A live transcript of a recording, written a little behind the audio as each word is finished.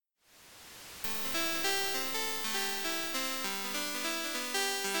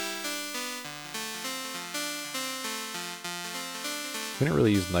We don't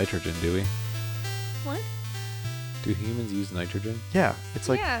really use nitrogen, do we? What? Do humans use nitrogen? Yeah, it's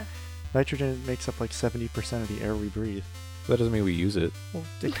like Yeah. nitrogen makes up like 70% of the air we breathe. That doesn't mean we use it. Well,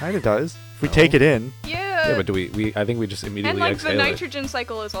 it kind of does. If we No. take it in. Yeah. Yeah, but do we? I think we just immediately and like the exhale it. nitrogen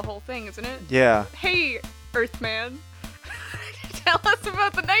cycle is a whole thing, isn't it? Yeah. Hey, Earthman. Tell us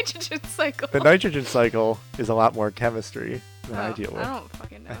about the nitrogen cycle. The nitrogen cycle is a lot more chemistry than I Oh, deal with. I don't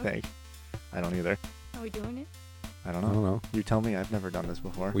fucking know. I think. I don't either. Are we doing it? I don't I know. don't know. You tell me. I've never done this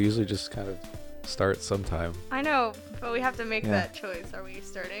before. We usually just kind of start sometime. I know, but we have to make Yeah. that choice. Are we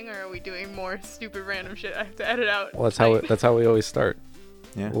starting or are we doing more stupid random shit I have to edit out? Well, that's how we always start.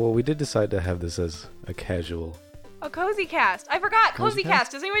 Yeah. Well, we did decide to have this as a casual. A cozy cast. I forgot. Cozy Cozy cast?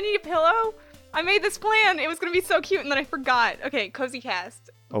 cast. Does anyone need a pillow? I made this plan. It was gonna be so cute, and then I forgot. Okay, cozy cast.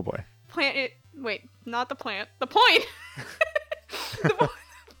 Oh boy. Plant it. Wait, not the plant. The point. the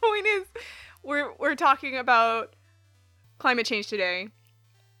point is, we're talking about climate change today,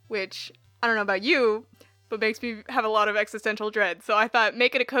 which I don't know about you, but makes me have a lot of existential dread. So I thought,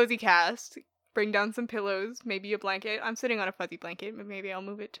 make it a cozy cast. Bring down some pillows, maybe a blanket. I'm sitting on a fuzzy blanket, but maybe I'll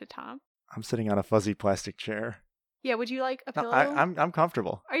move it to Tom. I'm sitting on a fuzzy plastic chair. Yeah, would you like a No, pillow? I'm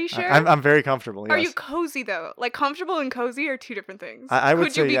comfortable. Are you sure? I'm very comfortable. Yes. Are you cozy though? Like comfortable and cozy are two different things. I would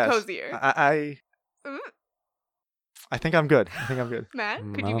Could say you be yes. cozier? I think I'm good. I think I'm good. Matt,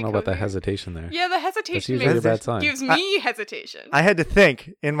 could I you don't be know about that cozier? hesitation there. Yeah, the hesitation usually a bad sign. gives me hesitation. I had to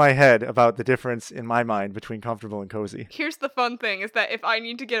think in my head about the difference in my mind between comfortable and cozy. Here's the fun thing is that if I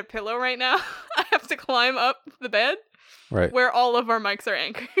need to get a pillow right now, I have to climb up the bed Right. where all of our mics are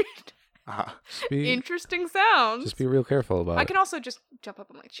anchored. Ah. Just be, Interesting sounds. just be real careful about I it. can also just jump up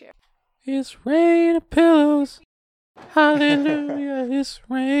on my chair. It's rain of pillows. Hallelujah. It's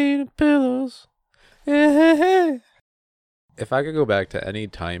rain of pillows. Yeah. If I could go back to any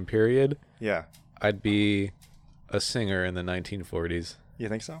time period, Yeah. I'd be a singer in the 1940s. You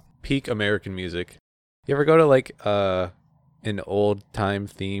think so? Peak American music. You ever go to like an old time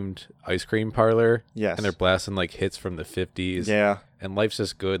themed ice cream parlor Yes. and they're blasting like hits from the 50s? Yeah. And life's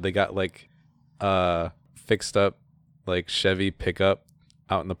just good. They got like fixed up like Chevy pickup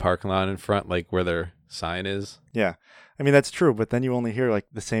out in the parking lot in front, like where their sign is. Yeah. I mean, that's true, but then you only hear like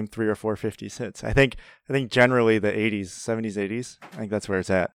the same 3 or 4 50s hits. I think generally the 80s, 70s, 80s, I think that's where it's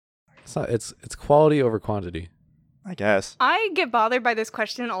at. It's quality over quantity. I guess. I get bothered by this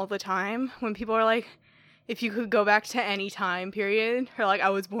question all the time when people are like, if you could go back to any time period, or like, I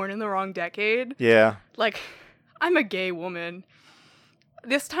was born in the wrong decade. Yeah. Like, I'm a gay woman.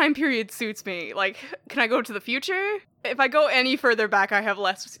 This time period suits me. Like, can I go to the future? If I go any further back, I have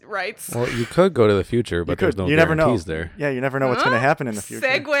less rights. Well, you could go to the future, but there's no You never know. guarantees there. Yeah, you never know what's going to happen in the future.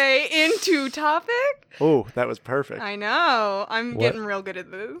 Segue into topic? Oh, that was perfect. I know. I'm What? getting real good at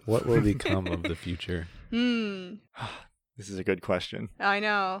this. What will become of the future? This is a good question. I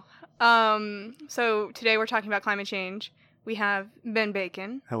know. So today we're talking about climate change. We have Ben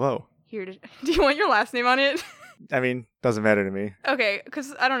Bacon Hello. here to... Do you want your last name on it? I mean, doesn't matter to me. Okay,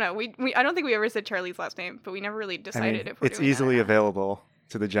 because I don't know. We I don't think we ever said Charlie's last name, but we never really I decided mean, if we're it's doing that or easily not. available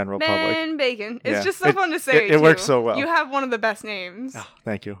to the general public. Ben Bacon. It's Yeah. just so It- fun to say. it works too. so well. You have one of the best names. Oh,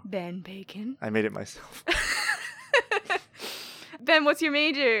 thank you. Ben Bacon. I made it myself. Ben, what's your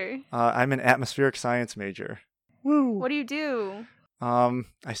major? I'm an atmospheric science major. Woo. What do you do?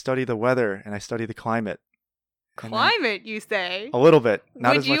 I study the weather and I study the climate. And I- Climate, you say? A little bit,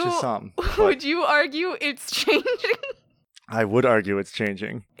 not Would as much you- as some. Would But you argue it's changing? I would argue it's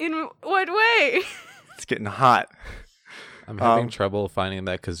changing. In what way? It's getting hot. I'm having Um, trouble finding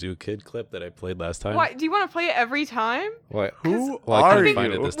that Kazoo Kid clip that I played last time. Why? Do you want to play it every time? What? Who Well, I are couldn't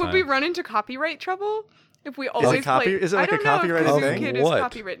find it you? this Would time. we run into copyright trouble if we always play? is it like I a don't know if copyrighted Kazoo thing? Kid is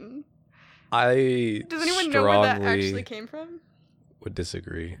What? copywritten. I Does anyone know where that actually strongly came from? would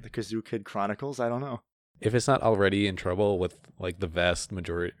disagree. The Kazoo Kid Chronicles? I don't know. If it's not already in trouble with like the vast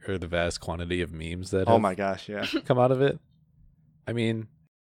majority or the vast quantity of memes that Oh have my gosh, yeah. come out of it. I mean,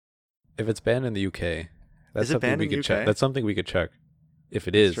 if it's banned in the UK, that's Is it something banned we in could the check. UK? That's something we could check. If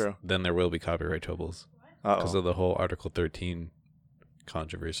it is, true. then there will be copyright troubles because Uh-oh. of the whole Article 13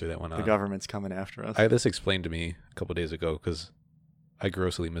 controversy that went The on. government's coming after us. I had this explained to me a couple days ago because I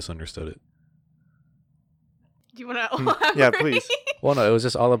grossly misunderstood it. Do you want to Hmm. elaborate? Yeah, please. Well, no, it was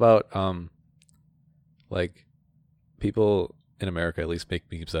just all about like people in America at least make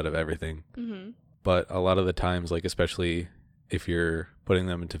memes out of everything. Mm-hmm. But a lot of the times, like especially if you're putting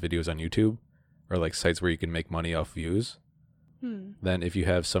them into videos on YouTube or like sites where you can make money off views, Hmm. then if you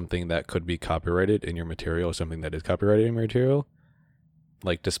have something that could be copyrighted in your material or something that is copyrighted in your material,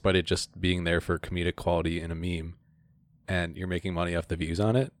 like despite it just being there for comedic quality in a meme and you're making money off the views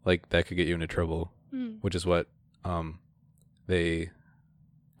on it, like that could get you into trouble, Hmm. which is what they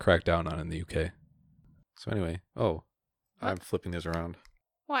cracked down on in the UK. So anyway, I'm flipping this around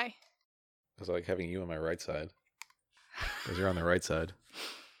Why? because I like having you on my right side. Because you're on the right side.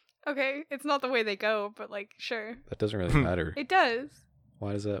 Okay, it's not the way they go, but like, sure. That doesn't really matter. It does.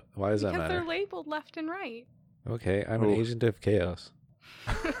 Why does that? Why does that Because matter? they're labeled left and right. Okay, I'm an Ooh. agent of chaos.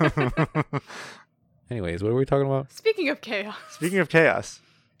 Anyways, what were we talking about? Speaking of chaos. Speaking of chaos,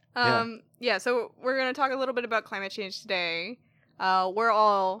 Yeah, so we're going to talk a little bit about climate change today. We're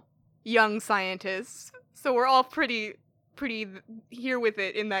all young scientists, so we're all pretty here with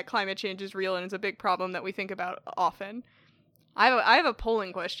it in that climate change is real and it's a big problem that we think about often. I have a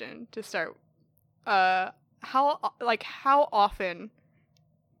polling question to start. How often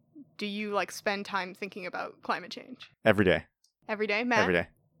do you like spend time thinking about climate change? every day, Every day, Matt? every day.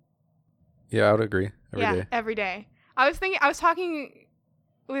 Yeah, I would agree. Every day. Every day. I was talking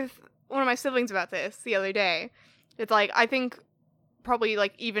with one of my siblings about this the other day. It's like, I think probably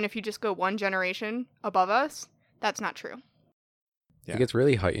like even if you just go one generation above us, that's not true. Yeah. It gets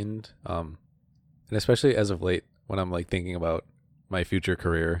really heightened, and especially as of late when I'm like thinking about my future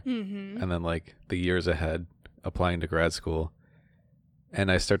career Mm-hmm. and then like the years ahead applying to grad school, and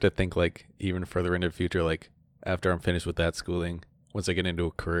I start to think like even further into the future, like after I'm finished with that schooling, once I get into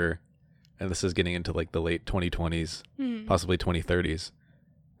a career, and this is getting into like the late 2020s, Mm-hmm. possibly 2030s,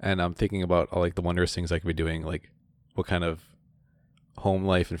 and I'm thinking about all like the wondrous things I could be doing, like what kind of home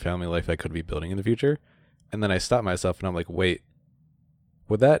life and family life I could be building in the future. And then I stop myself and I'm like, wait,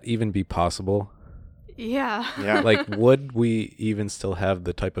 would that even be possible? Yeah. Yeah. Like, would we even still have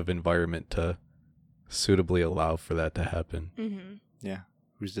the type of environment to suitably allow for that to happen? Mm-hmm. Yeah.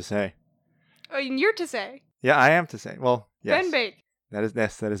 Who's to say? Oh, and you're to say. Yeah, I am to say. Well, yes. Ben Bake. That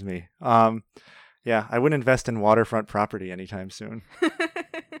is me. Yeah, I wouldn't invest in waterfront property anytime soon.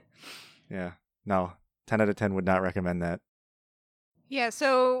 Yeah. No. 10 out of 10 would not recommend that. Yeah,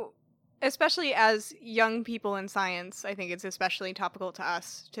 so especially as young people in science, I think it's especially topical to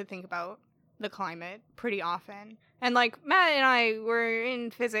us to think about the climate pretty often. And like Matt and I were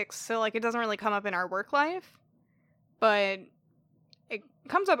in physics, so like it doesn't really come up in our work life, but it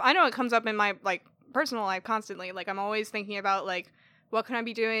comes up. I know it comes up in my like personal life constantly. Like I'm always thinking about like what can I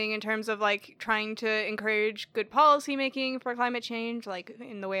be doing in terms of like trying to encourage good policy making for climate change, like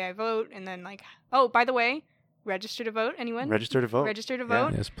in the way I vote, and then like, oh, by the way, register to vote. Anyone? Register to vote. Register to Yeah.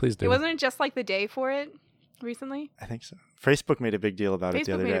 vote. Yes, please do. It wasn't just like the day for it recently. I think so. Facebook made a big deal about it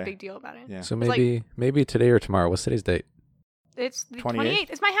the Facebook other made day. a big deal about it. Yeah. So It's like- maybe today or tomorrow. What's today's date? It's the 28th? 28th.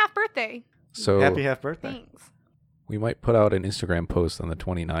 It's my half birthday. So Happy half birthday. Thanks. we might put out an Instagram post on the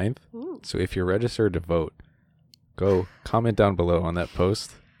 29th. Ooh. So if you're registered to vote, go comment down below on that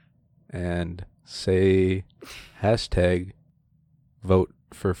post and say hashtag vote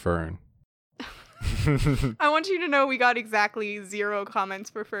for Fern. I want you to know we got exactly 0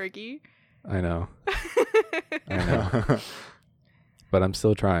 comments for Fergie. I know, I know, but I'm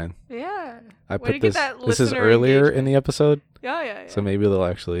still trying. Yeah. I Way to put get this. that This is listener earlier in engagement. the episode, Yeah. so maybe they'll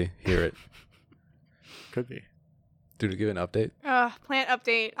actually hear it. Could be. Dude, to give an update. Plant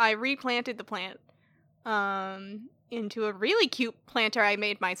update. I replanted the plant into a really cute planter I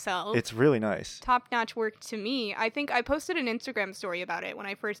made myself. It's really nice. Top-notch work to me. I think I posted an Instagram story about it when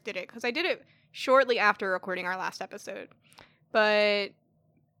I first did it, because I did it shortly after recording our last episode. But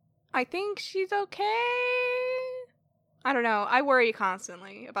I think she's okay. I don't know. I worry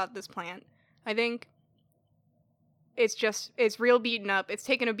constantly about this plant. I think it's real beaten up. It's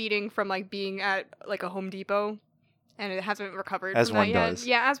taken a beating from like being at like a Home Depot, and it hasn't recovered As from that one yet. does.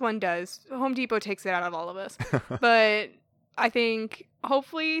 Yeah, as one does. Home Depot takes it out of all of us. But I think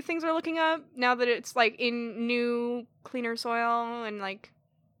hopefully things are looking up now that it's like in new, cleaner soil and like.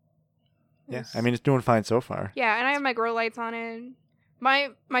 Yeah, it's- I mean, it's doing fine so far. Yeah, and I have my grow lights on it.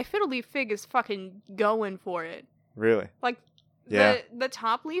 My fiddle leaf fig is fucking going for it. Really? Like Yeah. the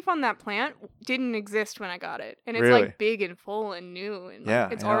top leaf on that plant didn't exist when I got it, and it's Really? like big and full and new, and like, Yeah,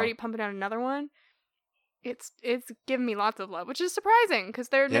 it's I know. already pumping out another one. It's giving me lots of love, which is surprising because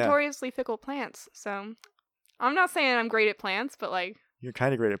they're Yeah. notoriously fickle plants. So I'm not saying I'm great at plants, but like You're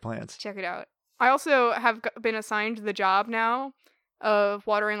kind of great at plants. check it out. I also have been assigned the job now of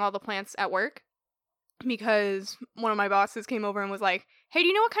watering all the plants at work because one of my bosses came over and was like, "Hey, do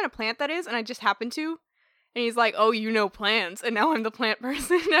you know what kind of plant that is?" And I just happened to. And he's like, "Oh, you know plants." And now I'm the plant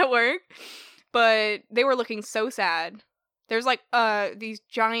person at work. But they were looking so sad. There's like these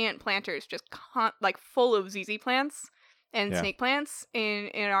giant planters just like full of ZZ plants and Yeah. snake plants in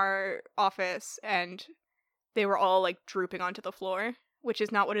our office, and they were all like drooping onto the floor, which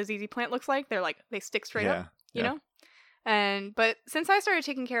is not what a ZZ plant looks like. They're like they stick straight up, you know? But since I started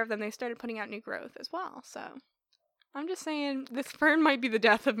taking care of them, they started putting out new growth as well. So I'm just saying this fern might be the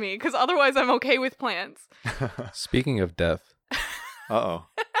death of me, because otherwise I'm okay with plants. Speaking of death, Uh-oh.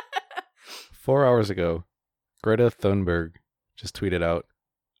 4 hours ago, Greta Thunberg just tweeted out,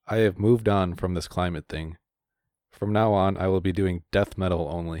 "I have moved on from this climate thing. From now on, I will be doing death metal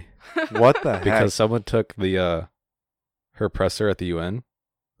only." What the heck? Because someone took the her presser at the UN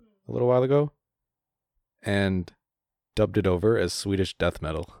a little while ago and dubbed it over as Swedish death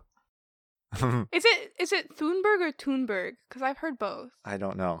metal. Is it Thunberg or Thunberg? Because I've heard both. I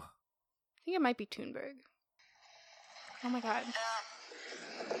don't know. I think it might be Thunberg. Oh my god.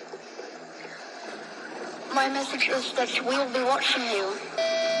 My message is that we'll be watching you.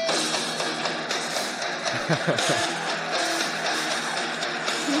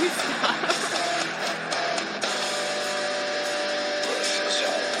 Can you stop?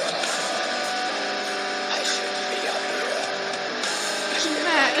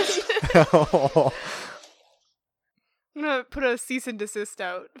 Matt. I'm gonna put a cease and desist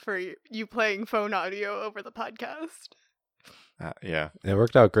out for you playing phone audio over the podcast. Yeah. It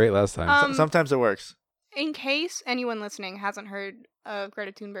worked out great last time. Sometimes it works. In case anyone listening hasn't heard of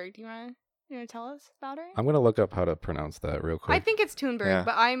Greta Thunberg, do you want to tell us about her? I'm going to look up how to pronounce that real quick. I think it's Thunberg, Yeah.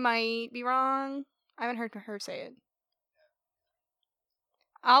 but I might be wrong. I haven't heard her say it.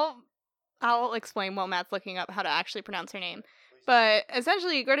 I'll explain while Matt's looking up how to actually pronounce her name. But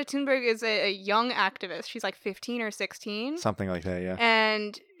essentially, Greta Thunberg is a young activist. She's like 15 or 16. Something like that, yeah.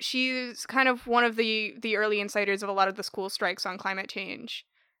 And she's kind of one of the early insiders of a lot of the school strikes on climate change.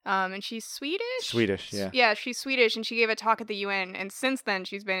 And she's Swedish? Swedish, yeah. Yeah, she's Swedish, and she gave a talk at the UN. And since then,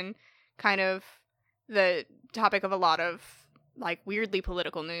 she's been kind of the topic of a lot of, like, weirdly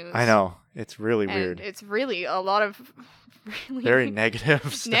political news. I know. It's really And weird. it's really a lot of really Very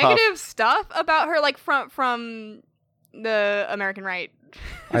negative stuff. negative stuff about her, like, from the American right,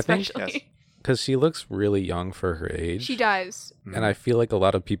 I think- especially. Yes. Because she looks really young for her age. She does. And I feel like a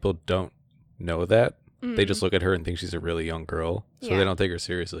lot of people don't know that. They Mhm. just look at her and think she's a really young girl. So Yeah. they don't take her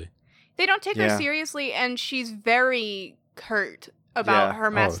seriously. They don't take her Yeah. seriously, and she's very curt about Yeah. her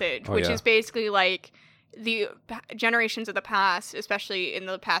message, Oh, which yeah. is basically like the generations of the past, especially in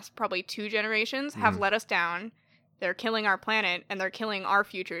the past probably 2 generations, have let us down. They're killing our planet, and they're killing our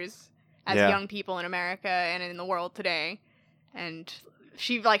futures as Yeah. young people in America and in the world today. And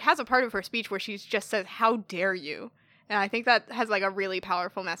she like has a part of her speech where she just says, "How dare you?" And I think that has like a really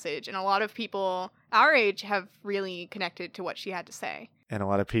powerful message, and a lot of people our age have really connected to what she had to say. And a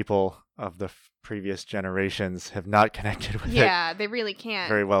lot of people of the previous generations have not connected with Yeah, they really it can't.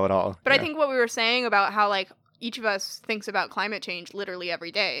 very well at all. But I Yeah. think what we were saying about how like each of us thinks about climate change literally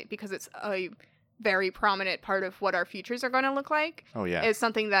every day because it's a very prominent part of what our futures are going to look like Oh, yeah. is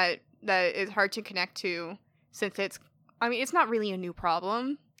something that is hard to connect to, since it's not really a new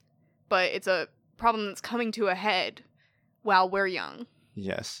problem, but it's a problem that's coming to a head while we're young.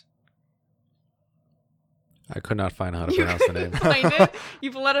 Yes. I could not find how to You pronounce the name. couldn't find it?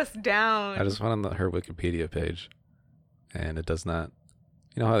 You've let us down. I just went on her Wikipedia page, and it does not.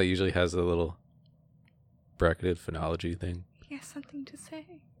 You know how it usually has a little bracketed phonology thing? He has something to say.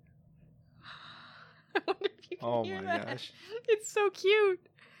 I wonder if you can Oh hear my that. gosh. It's so cute.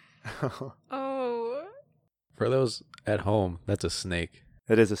 Oh. For those at home, that's a snake.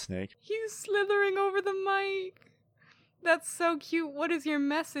 It is a snake. He's slithering over the mic. That's so cute. What is your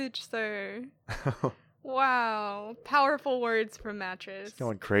message, sir? Wow. Powerful words from Mattress. It's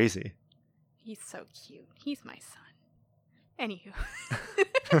going crazy. He's so cute. He's my son. Anywho.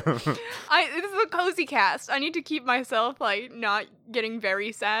 This is a cozy cast. I need to keep myself, like, not getting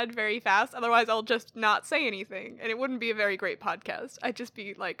very sad very fast. Otherwise, I'll just not say anything. And it wouldn't be a very great podcast. I'd just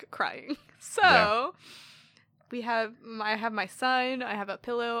be, like, crying. So, I have my son. I have a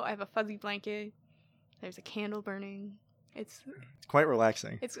pillow. I have a fuzzy blanket. There's a candle burning. It's Quite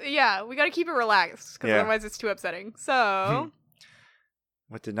relaxing. yeah, we got to keep it relaxed because Yeah. otherwise it's too upsetting. So,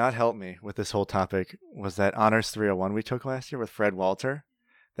 What did not help me with this whole topic was that Honors 301 we took last year with Fred Walter.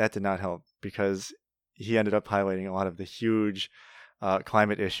 That did not help because he ended up highlighting a lot of the huge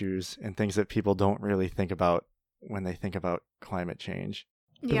climate issues and things that people don't really think about when they think about climate change.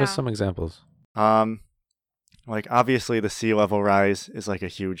 Give yeah. us some examples. Like obviously the sea level rise is like a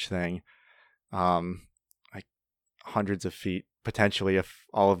huge thing. Like hundreds of feet potentially if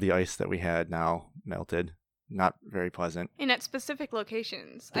all of the ice that we had now melted. Not very pleasant. And at specific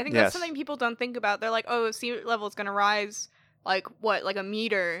locations. I think Yes. that's something people don't think about. They're like, oh, sea level is going to rise like what, like a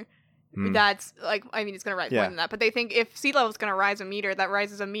meter. Mm. That's like, I mean, it's going to rise more Yeah. than that. But they think if sea level is going to rise a meter, that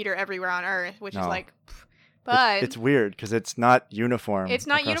rises a meter everywhere on Earth, which is No. like, pff. But It's weird because it's not uniform. it's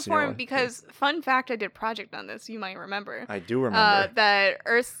not across the uniform Earth. because, fun fact, I did a project on this, you might remember. I do remember. That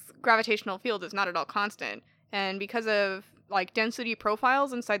Earth's gravitational field is not at all constant. And because of like density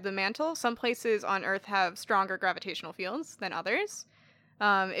profiles inside the mantle, some places on Earth have stronger gravitational fields than others.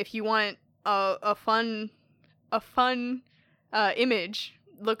 If you want a fun image,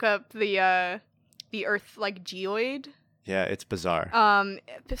 look up the Earth like geoid. Yeah, it's bizarre.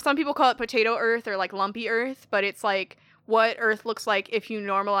 Some people call it potato Earth or like lumpy Earth, but it's like what Earth looks like if you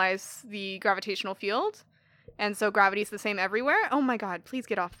normalize the gravitational field. And so gravity's the same everywhere. Oh my god, please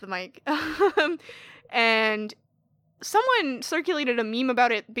get off the mic. And someone circulated a meme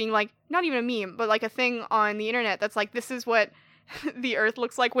about it being like, not even a meme, but like a thing on the internet that's like, this is what the Earth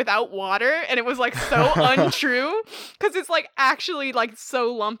looks like without water. And it was like so untrue because it's like actually like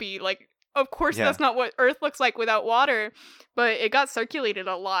so lumpy. Like, of course, Yeah. that's not what Earth looks like without water, but it got circulated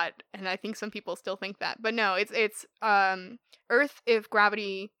a lot. And I think some people still think that. But no, it's Earth if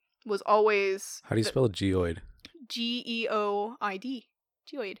gravity was always How do you spell geoid? Geoid.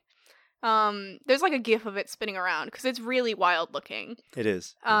 Geoid. There's like a gif of it spinning around because it's really wild looking. It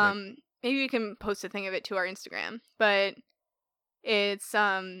is. Maybe we can post a thing of it to our Instagram. But it's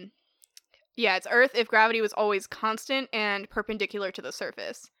it's Earth if gravity was always constant and perpendicular to the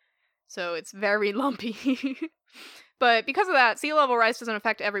surface. So it's very lumpy. But because of that, sea level rise doesn't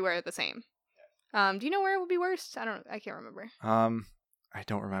affect everywhere the same. Do you know where it would be worse? I can't remember. I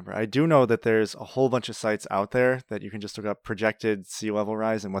don't remember. I do know that there's a whole bunch of sites out there that you can just look up projected sea level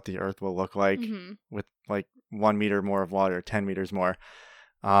rise and what the Earth will look like with like 1 meter more of water, 10 meters more.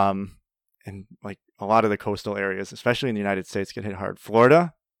 And like a lot of the coastal areas, especially in the United States, get hit hard.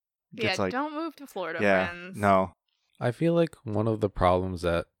 Florida gets don't move to Florida, yeah, friends. no. I feel like one of the problems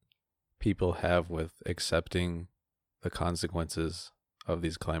that people have with accepting the consequences of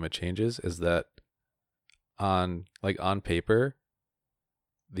these climate changes is that on paper,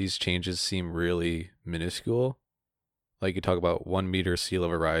 these changes seem really minuscule. Like you talk about 1 meter sea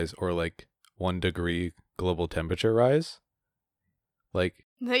level rise or like 1 degree global temperature rise. Like,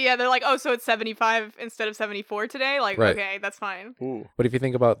 Yeah, they're like, oh, so it's 75 instead of 74 today? Like, Right. Okay, that's fine. Ooh. but if you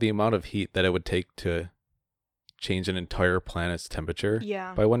think about the amount of heat that it would take to change an entire planet's temperature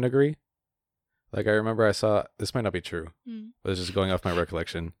Yeah. by 1 degree, like I remember I saw, this might not be true, Mm. but it's just going off my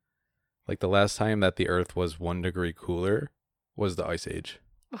recollection. Like the last time that the Earth was 1 degree cooler was the Ice Age.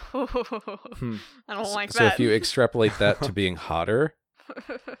 Hmm. I don't like So that. if you extrapolate that to being hotter,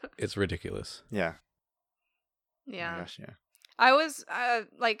 it's ridiculous. Yeah. Oh yeah. my gosh, yeah. I was I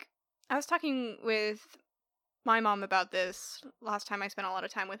was talking with my mom about this last time I spent a lot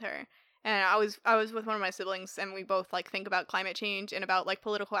of time with her. And I was with one of my siblings and we both like think about climate change and about like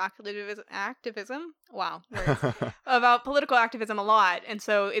political activism. Wow, words. About political activism a lot. And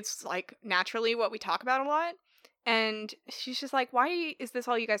so it's like naturally what we talk about a lot. And she's just like, why is this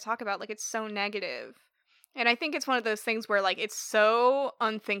all you guys talk about? Like, it's so negative. And I think it's one of those things where like it's so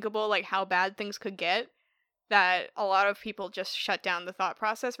unthinkable like how bad things could get that a lot of people just shut down the thought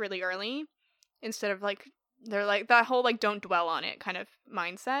process really early instead of like they're like that whole like don't dwell on it kind of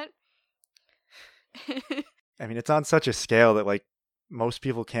mindset. I mean, it's on such a scale that like most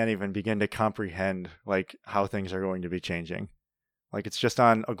people can't even begin to comprehend like how things are going to be changing. Like it's just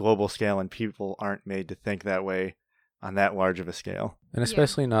on a global scale and people aren't made to think that way on that large of a scale. And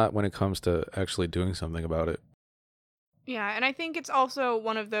especially not when it comes to actually doing something about it. Yeah, and I think it's also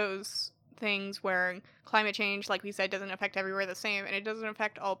one of those things where climate change, like we said, doesn't affect everywhere the same, and it doesn't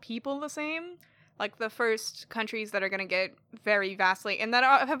affect all people the same. Like the first countries that are going to get very vastly, and that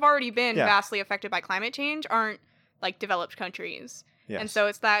have already been Yeah. vastly affected by climate change, aren't like developed countries. Yes. And so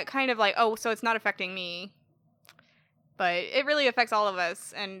it's that kind of like, oh, so it's not affecting me. But it really affects all of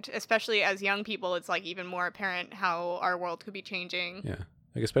us, and especially as young people, it's like even more apparent how our world could be changing. Yeah.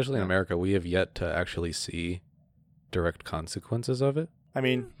 Like especially in Yeah. America, we have yet to actually see direct consequences of it. I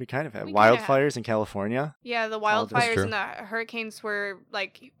mean, we kind of have We kinda have. wildfires in California. Yeah, the All this- wildfires true. and the hurricanes were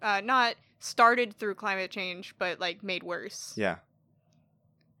like not started through climate change, but like made worse. Yeah,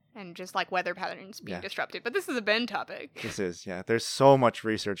 And just like weather patterns being Yeah. disrupted. But this is a Ben topic. this is. Yeah, there's so much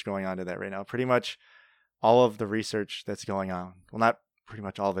research going on to that right now. Pretty much all of the research that's going on. Well, not pretty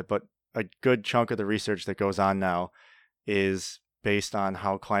much all of it, but a good chunk of the research that goes on now is based on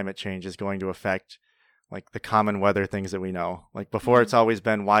how climate change is going to affect like the common weather things that we know. Like before, it's always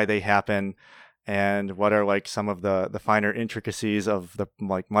been why they happen and what are like some of the finer intricacies of the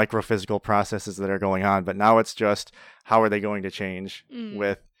like microphysical processes that are going on. But now it's just how are they going to change Mm.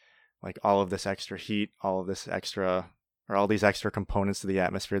 with like all of this extra heat, all of this extra or all these extra components to the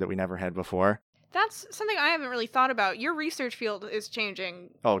atmosphere that we never had before. That's something I haven't really thought about. Your research field is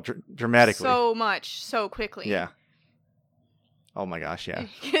changing Oh, dramatically. so much, so quickly. Yeah. Oh my gosh, yeah.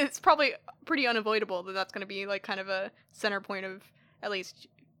 It's probably pretty unavoidable that that's going to be like kind of a center point of at least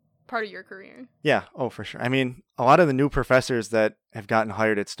part of your career. Yeah, oh, for sure. I mean, a lot of the new professors that have gotten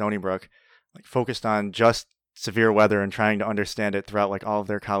hired at Stony Brook, like, focused on just severe weather and trying to understand it throughout, like, all of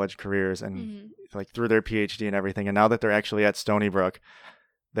their college careers and Mm-hmm. like through their PhD and everything. And now that they're actually at Stony Brook,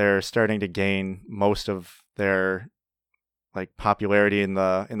 they're starting to gain most of their, like, popularity in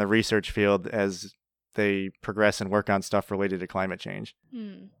the research field as they progress and work on stuff related to climate change.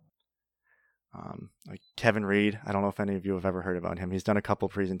 Mm. Like Kevin Reed, I don't know if any of you have ever heard about him. He's done a couple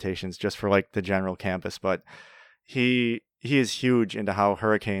presentations just for, like, the general campus, but he is huge into how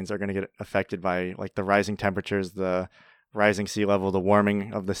hurricanes are going to get affected by, like, the rising temperatures, the rising sea level, the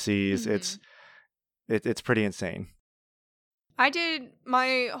warming of the seas. Mhm. It's pretty insane. I did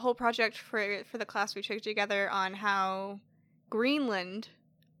my whole project for the class we took together on how Greenland,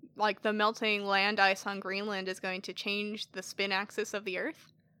 like the melting land ice on Greenland, is going to change the spin axis of the Earth.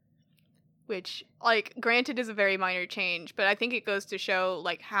 Which, like, granted is a very minor change, but I think it goes to show,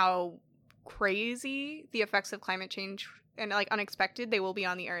 like, how crazy the effects of climate change and, like, unexpected they will be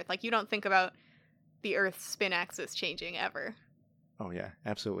on the Earth. Like, you don't think about the Earth's spin axis changing ever. Oh yeah,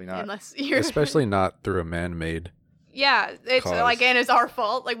 absolutely not. Unless you're... Especially not through a man-made. Yeah, it's cause. like, and it's our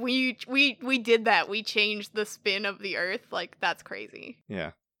fault. Like, we did that. We changed the spin of the Earth. Like, that's crazy.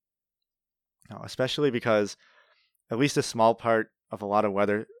 Yeah. No, especially because at least a small part of a lot of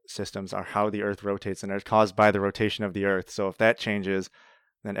weather systems are how the Earth rotates, and they're caused by the rotation of the Earth. So if that changes,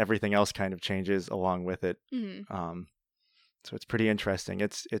 then everything else kind of changes along with it. Mm-hmm. So it's pretty interesting.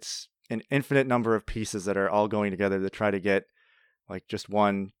 It's an infinite number of pieces that are all going together to try to get, like, just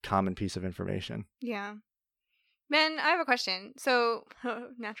one common piece of information. Yeah. Ben, I have a question. So,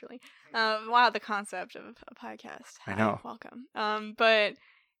 naturally, wow, the concept of a podcast. I know. Hi, welcome. But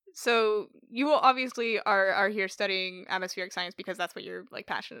so you will obviously are here studying atmospheric science because that's what you're, like,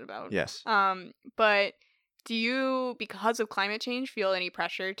 passionate about. Yes. But do you, because of climate change, feel any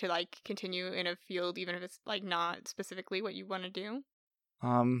pressure to, like, continue in a field even if it's, like, not specifically what you want to do?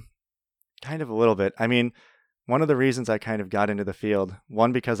 Kind of a little bit. I mean, one of the reasons I kind of got into the field,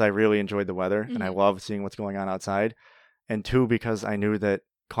 one, because I really enjoyed the weather and I love seeing what's going on outside, and two, because I knew that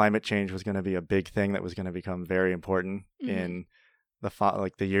climate change was going to be a big thing that was going to become very important in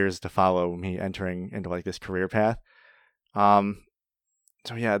the years to follow me entering into, like, this career path.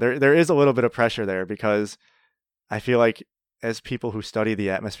 So yeah, there is a little bit of pressure there because I feel like as people who study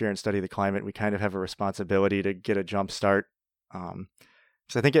the atmosphere and study the climate, we kind of have a responsibility to get a jump start.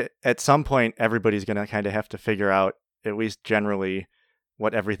 So I think at some point, everybody's going to kind of have to figure out, at least generally,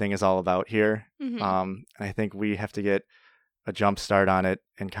 what everything is all about here. Mm-hmm. And I think we have to get a jump start on it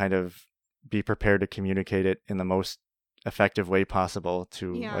and kind of be prepared to communicate it in the most effective way possible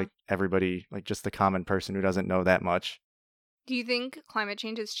to like everybody, like just the common person who doesn't know that much. Do you think climate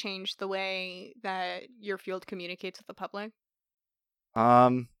change has changed the way that your field communicates with the public?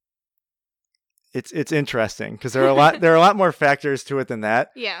 It's interesting because there are a lot more factors to it than that.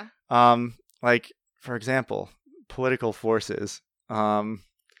 Yeah. Like, for example, political forces.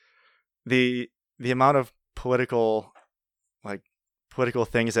 The amount of political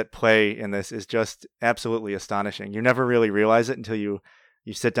things at play in this is just absolutely astonishing. You never really realize it until you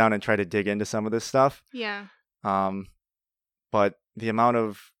sit down and try to dig into some of this stuff. Yeah. But the amount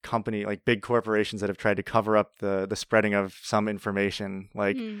of big corporations that have tried to cover up the spreading of some information,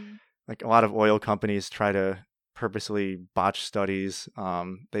 like a lot of oil companies try to purposely botch studies.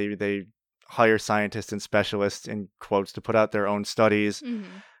 They hire scientists and specialists, in quotes, to put out their own studies.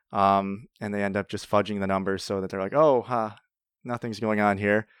 And they end up just fudging the numbers so that they're like, nothing's going on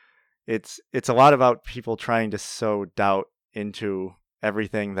here. It's a lot about people trying to sow doubt into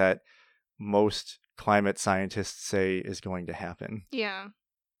everything that most climate scientists say is going to happen. Yeah.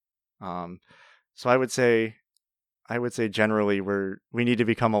 So I would say generally we need to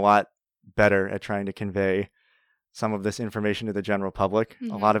become a lot better at trying to convey some of this information to the general public.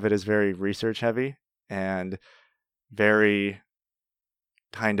 A lot of it is very research heavy and very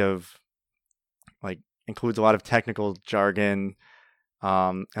kind of includes a lot of technical jargon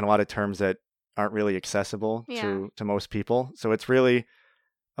and a lot of terms that aren't really accessible to most people. So it's really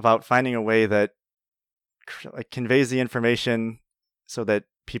about finding a way that conveys the information so that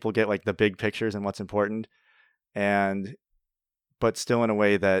people get the big pictures and what's important, but still in a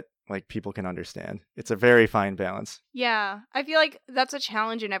way that people can understand. It's a very fine balance. Yeah. I feel like that's a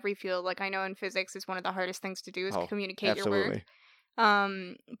challenge in every field. I know in physics is one of the hardest things to do is communicate your work.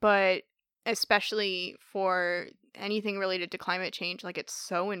 But especially for anything related to climate change, it's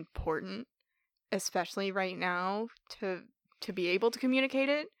so important, especially right now, to be able to communicate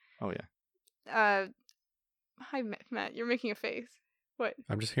it. Oh yeah. Hi, Matt. You're making a face. What?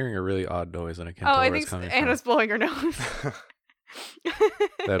 I'm just hearing a really odd noise and I can't tell where it's coming from. Anna's blowing her nose.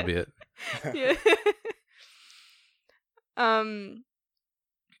 That'd be it. Yeah.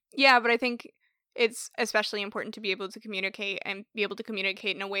 Yeah, but I think it's especially important to be able to communicate and be able to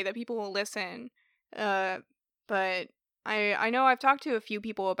communicate in a way that people will listen. But I know I've talked to a few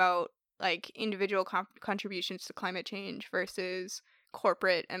people about like individual contributions to climate change versus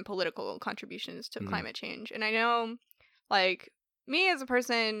corporate and political contributions to climate change. And I know, like, me as a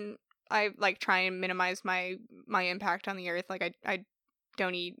person, I like try and minimize my impact on the earth. Like I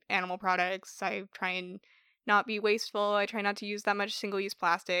don't eat animal products. I try and not be wasteful. I try not to use that much single-use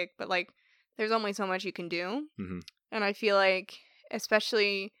plastic, but like there's only so much you can do. And I feel like,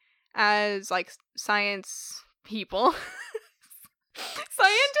 especially as like science people,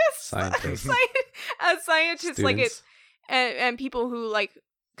 scientists, as scientists, like it, Students. and people who like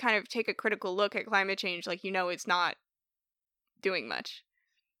kind of take a critical look at climate change, like, you know, it's not doing much.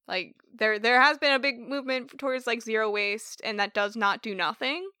 Like there has been a big movement towards like zero waste, and that does not do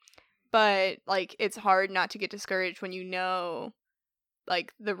nothing. But like it's hard not to get discouraged when you know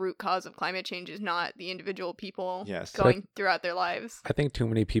like the root cause of climate change is not the individual people Yes. going throughout their lives. I think too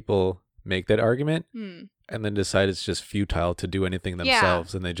many people make that argument Hmm. and then decide it's just futile to do anything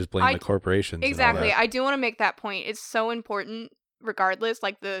themselves, and they just blame the corporations. Exactly. And all that. I do want to make that point. It's so important, regardless.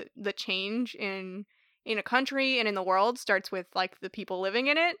 Like the change in a country and in the world starts with like the people living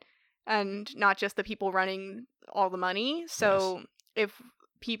in it, and not just the people running all the money. So if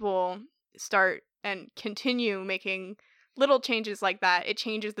people start and continue making little changes like that, it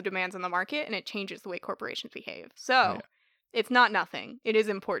changes the demands on the market and it changes the way corporations behave. So it's not nothing. It is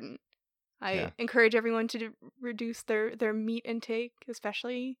important. I encourage everyone to reduce their meat intake,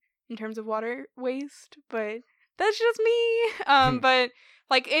 especially in terms of water waste, but that's just me. But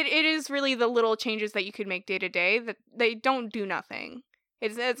like it is really the little changes that you could make day to day that they don't do nothing.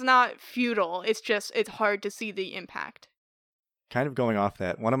 It's not futile. It's just it's hard to see the impact. Kind of going off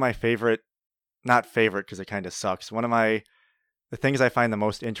that, one of my not favorite because it kind of sucks. The things I find the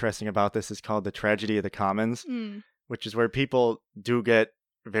most interesting about this is called the tragedy of the commons, which is where people do get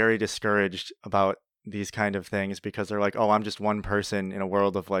very discouraged about these kind of things because they're like, oh, I'm just one person in a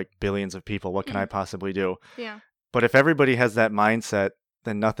world of like billions of people. What can I possibly do? Yeah. But if everybody has that mindset,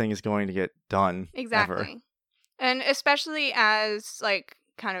 then nothing is going to get done. Exactly. Ever. And especially as like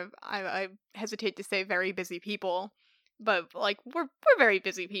kind of I hesitate to say very busy people, but like we're very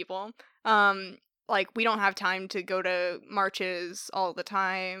busy people. Like we don't have time to go to marches all the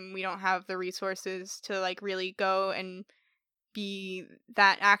time. We don't have the resources to like really go and be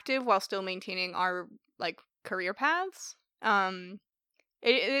that active while still maintaining our like career paths. You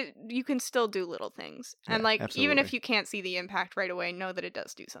can still do little things. And like even if absolutely. you can't see the impact right away, know that it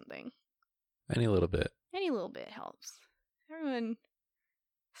does do something. Any little bit. Any little bit helps. Everyone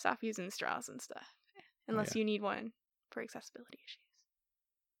stop using straws and stuff. Unless you need one for accessibility issues.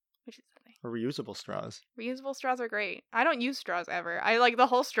 Which is the thing. Or reusable straws. Reusable straws are great. I don't use straws ever. I like the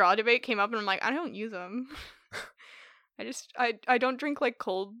whole straw debate came up and I'm like, I don't use them. I don't drink like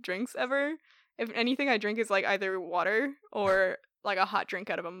cold drinks ever. If anything, I drink is like either water or like a hot drink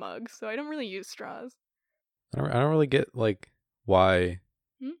out of a mug. So I don't really use straws. I don't really get like why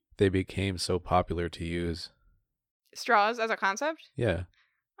they became so popular to use. Straws as a concept? Yeah.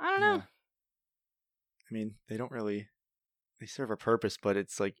 I don't know. Yeah. I mean, they serve a purpose, but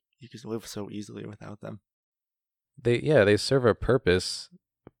it's like you can live so easily without them. They serve a purpose,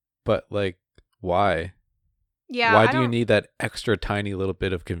 but like why? Yeah. Why do you need that extra tiny little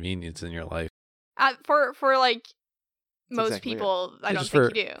bit of convenience in your life? For like most exactly people, I don't Just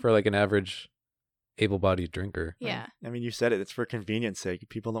think you do. for like an average able-bodied drinker. Yeah. I mean, you said it. It's for convenience sake.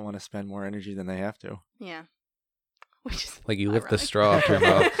 People don't want to spend more energy than they have to. Yeah. Which is Like you lift the ironic. straw up your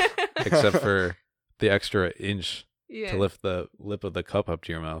mouth, except for the extra inch yeah. to lift the lip of the cup up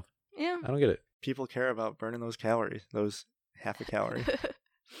to your mouth. Yeah. I don't get it. People care about burning those calories, those half a calorie.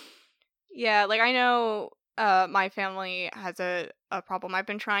 Yeah, like I know my family has a problem I've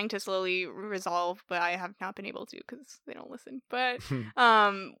been trying to slowly resolve, but I have not been able to because they don't listen. But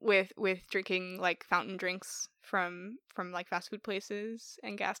with drinking like fountain drinks from like fast food places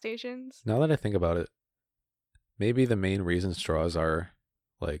and gas stations. Now that I think about it, maybe the main reason straws are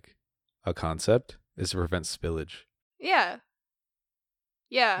like a concept is to prevent spillage. Yeah.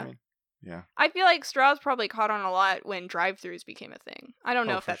 Yeah. I mean, yeah. I feel like straws probably caught on a lot when drive-thrus became a thing. I don't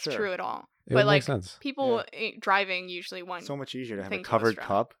know Oh, if for that's sure. true at all. It but would like make sense. people driving usually want So much easier to have a thing to a covered straw.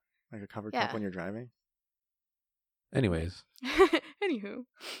 cup, like a covered cup Yeah. when you're driving. Anyways, Anywho.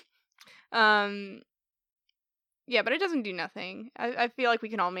 Yeah, but it doesn't do nothing. I feel like we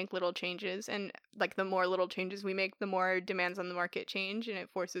can all make little changes, and like the more little changes we make, the more demands on the market change, and it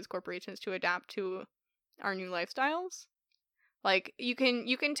forces corporations to adapt to our new lifestyles. Like you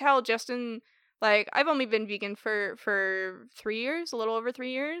can tell just in like I've only been vegan for 3 years, a little over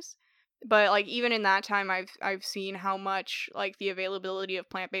 3 years. But like even in that time I've seen how much like the availability of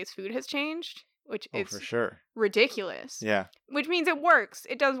plant-based food has changed, which Oh, is for sure. ridiculous. Yeah. Which means it works.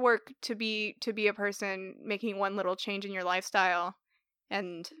 It does work to be a person making one little change in your lifestyle,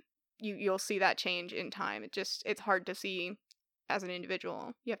 and you'll see that change in time. It's hard to see as an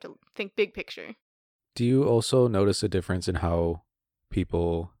individual. You have to think big picture. Do you also notice a difference in how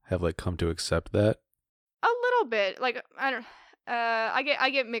people have like come to accept that? A little bit. Like I don't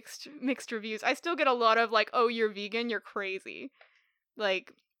I get mixed reviews. I still get a lot of like, "Oh, you're vegan, you're crazy."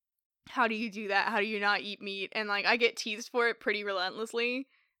 Like, how do you do that? How do you not eat meat? And like I get teased for it pretty relentlessly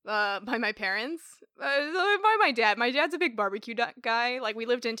by my parents. By my dad. My dad's a big barbecue guy. Like we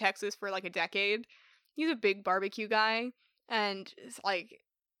lived in Texas for like a decade. He's a big barbecue guy, and it's like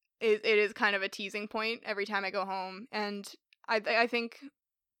it is kind of a teasing point every time I go home. And I think,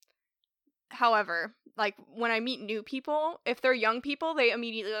 however, like when I meet new people, if they're young people, they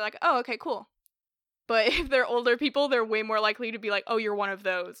immediately are like, "Oh, okay, cool." But if they're older people, they're way more likely to be like, "Oh, you're one of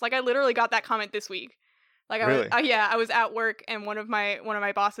those." Like I literally got that comment this week. Like Really? I was at work and one of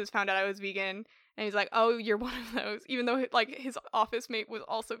my bosses found out I was vegan, and he's like, "Oh, you're one of those," even though like his office mate was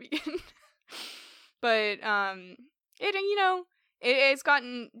also vegan. But it's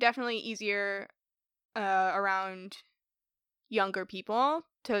gotten definitely easier around younger people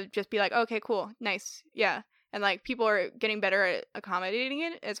to just be like, "Okay, cool, nice, yeah," and like people are getting better at accommodating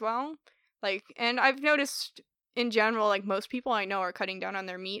it as well. Like, and I've noticed in general, like most people I know are cutting down on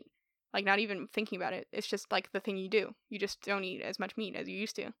their meat, like not even thinking about it. It's just like the thing you do. You just don't eat as much meat as you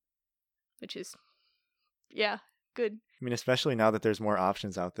used to, which is, yeah, good. I mean, especially now that there's more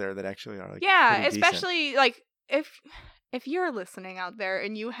options out there that actually are like Yeah, pretty especially like if you're listening out there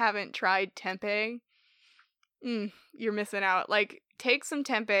and you haven't tried tempeh, you're missing out. Like, take some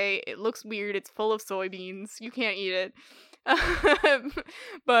tempeh. It looks weird. It's full of soybeans. You can't eat it.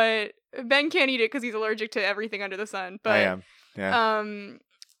 But Ben can't eat it because he's allergic to everything under the sun. But I am. Yeah.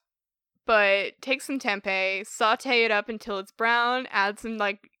 But take some tempeh, saute it up until it's brown, add some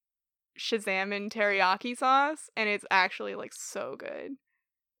like Shazam and teriyaki sauce, and it's actually like so good.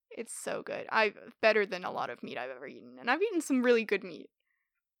 It's so good. Better than a lot of meat I've ever eaten, and I've eaten some really good meat.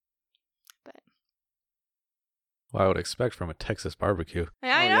 But Well, I would expect from a Texas barbecue.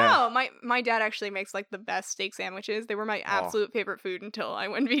 I Oh, know. yeah. My dad actually makes like the best steak sandwiches. They were my absolute favorite food until I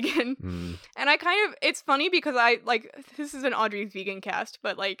went vegan. Mm. And I kind of, it's funny because I like, this is an Audrey's vegan cast,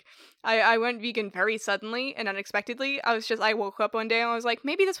 but like I went vegan very suddenly and unexpectedly. I woke up one day and I was like,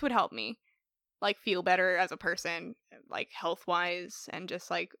 maybe this would help me like feel better as a person, like health wise, and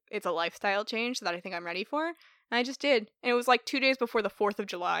just like it's a lifestyle change that I think I'm ready for. And I just did. And it was like 2 days before the 4th of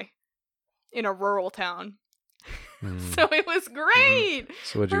July in a rural town. Mm. So it was great.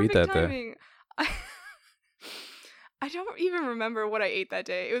 So what'd you eat that day? timing. I don't even remember what I ate that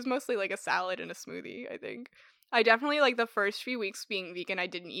day. It was mostly like a salad and a smoothie, I think. I definitely, like, the first few weeks being vegan, I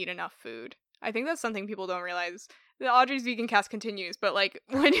didn't eat enough food. I think that's something people don't realize. The Audrey's vegan cast continues, but like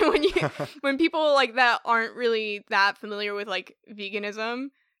when people like that aren't really that familiar with like veganism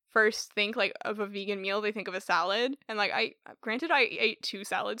first think like of a vegan meal, they think of a salad. And like I ate 2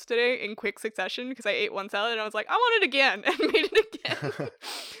 salads today in quick succession because I ate one salad and I was like, I want it again, and made it again.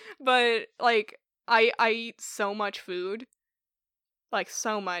 But like I eat so much food, like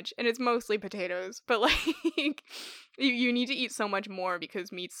so much, and it's mostly potatoes, but like you need to eat so much more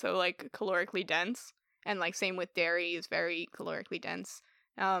because meat's so like calorically dense, and like same with dairy is very calorically dense.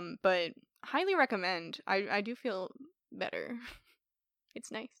 But highly recommend. I do feel better. It's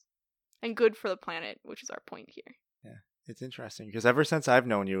nice and good for the planet, which is our point here. Yeah, it's interesting because ever since I've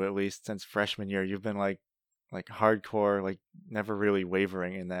known you, at least since freshman year, you've been like hardcore, like never really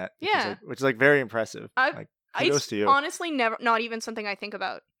wavering in that. Which is like very impressive. Like kudos It's to you. honestly not even something I think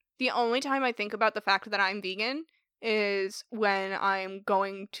about. The only time I think about the fact that I'm vegan is when I'm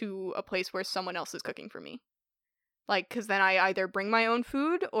going to a place where someone else is cooking for me. Like, because then I either bring my own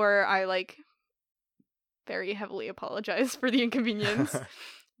food or I like very heavily apologize for the inconvenience.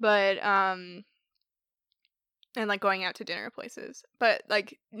 But and like going out to dinner places. But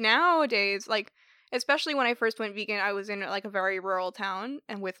like nowadays, like especially when I first went vegan, I was in like a very rural town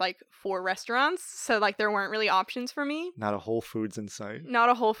and with like 4 restaurants, so like there weren't really options for me. Not a Whole Foods in sight. Not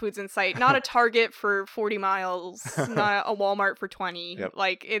a Whole Foods in sight, not a Target for 40 miles, not a Walmart for 20. Yep.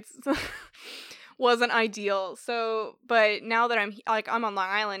 Like it's wasn't ideal. So, but now that I'm on Long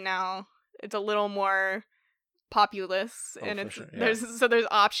Island now, it's a little more populous, and for it's sure, yeah. there's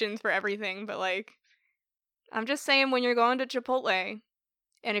options for everything. But like, I'm just saying, when you're going to Chipotle,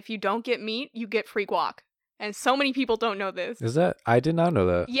 and if you don't get meat, you get free guac, And so many people don't know this. Is that? I did not know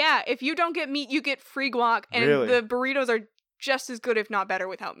that. Yeah, if you don't get meat, you get free guac, and Really? the burritos are just as good, if not better,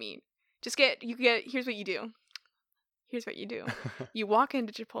 without meat. Here's what you do. Here's what you do. You walk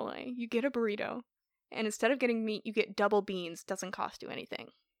into Chipotle, you get a burrito, and instead of getting meat, you get double beans. Doesn't cost you anything.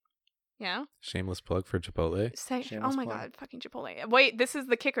 Yeah? Shameless plug for Chipotle. Oh Shameless my plug. god, fucking Chipotle. Wait, this is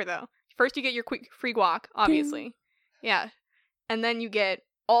the kicker though. First you get your quick free guac, obviously. Yeah. And then you get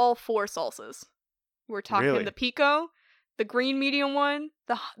all 4 salsas. We're talking Really? the pico, the green medium one,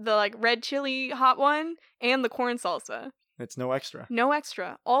 the like red chili hot one, and the corn salsa. It's no extra. No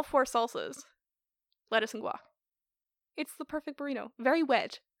extra. All 4 salsas. Lettuce and guac. It's the perfect burrito. Very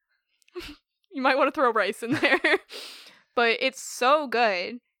wet. You might want to throw rice in there. But it's so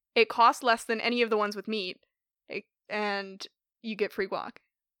good. It costs less than any of the ones with meat. And you get free guac.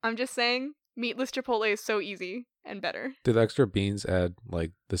 I'm just saying, meatless Chipotle is so easy and better. Do the extra beans add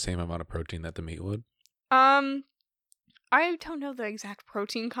like the same amount of protein that the meat would? I don't know the exact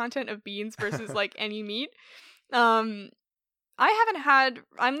protein content of beans versus like any meat. I'm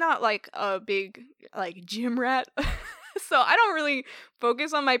not like a big like gym rat. So I don't really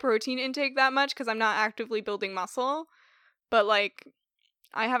focus on my protein intake that much because I'm not actively building muscle. But like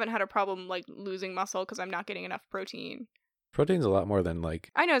I haven't had a problem like losing muscle because I'm not getting enough protein. Protein's a lot more than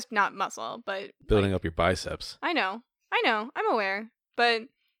like I know it's not muscle, but building like, up your biceps. I know, I'm aware. But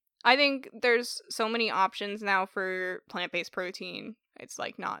I think there's so many options now for plant-based protein. It's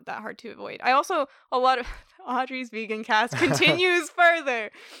like not that hard to avoid. I also a lot of Audrey's vegan cast continues further,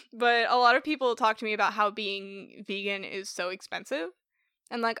 but a lot of people talk to me about how being vegan is so expensive.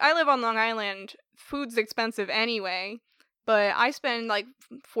 And like I live on Long Island, food's expensive anyway, but I spend like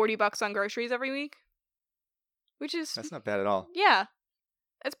 $40 on groceries every week, which is That's not bad at all. yeah,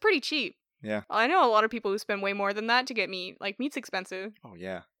 it's pretty cheap. Yeah. I know a lot of people who spend way more than that to get meat. Like meat's expensive. Oh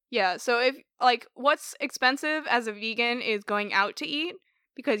yeah. Yeah, so if like what's expensive as a vegan is going out to eat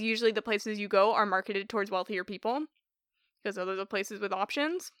because usually the places you go are marketed towards wealthier people because those are the places with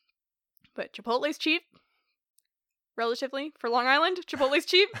options. But Chipotle's cheap, relatively for Long Island. Chipotle's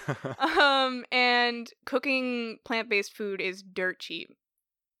cheap. And cooking plant-based food is dirt cheap.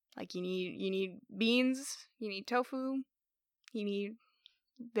 Like you need beans, you need tofu, you need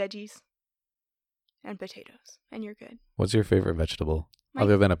veggies and potatoes, and you're good. What's your favorite vegetable My-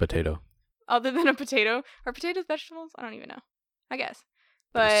 other than a potato? Other than a potato. Are potatoes vegetables? I don't even know. I guess.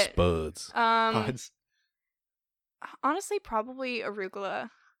 But Spuds. Buds. honestly probably arugula.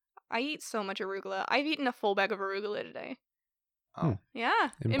 I eat so much arugula. I've eaten a full bag of arugula today. Oh. Yeah.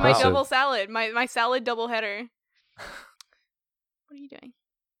 In my Impressive. double salad. My salad double header. What are you doing?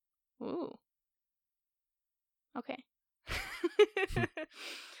 Ooh. Okay.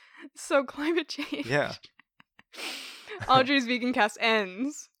 So climate change. Yeah. Audrey's vegan cast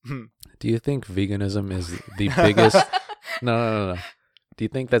ends. Do you think veganism is the biggest? No. Do you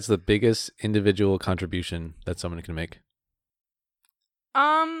think that's the biggest individual contribution that someone can make?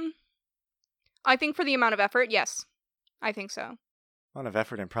 I think for the amount of effort, yes. I think so. Amount of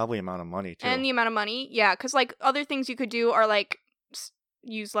effort and probably amount of money too. And the amount of money, yeah, because like other things you could do are like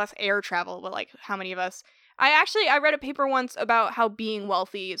use less air travel, but like how many of us? I read a paper once about how being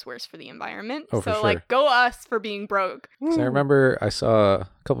wealthy is worse for the environment. Oh, so for like sure. go us for being broke. 'Cause I remember I saw a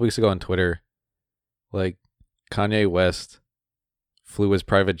couple weeks ago on Twitter, like Kanye West flew his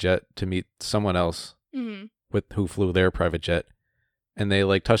private jet to meet someone else Mm-hmm. who flew their private jet, and they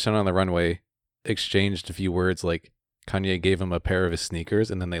like touched down on the runway, exchanged a few words, like Kanye gave him a pair of his sneakers,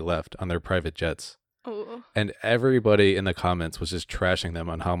 and then they left on their private jets. Oh. And everybody in the comments was just trashing them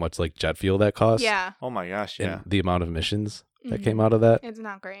on how much like jet fuel that cost. Yeah. Oh my gosh, And yeah. the amount of emissions that Mhm. came out of that. It's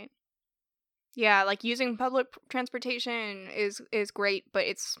not great. Yeah, like using public transportation is great, but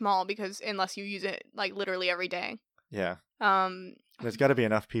it's small because unless you use it like literally every day. Yeah. Um There's got to be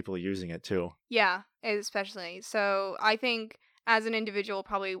enough people using it too. yeah, especially. So I think as an individual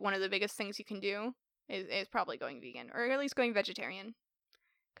probably one of the biggest things you can do is probably going vegan or at least going vegetarian.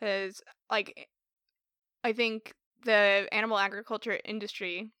 Cuz like I think the animal agriculture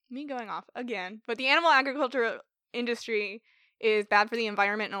industry, me going off again, but the animal agriculture industry is bad for the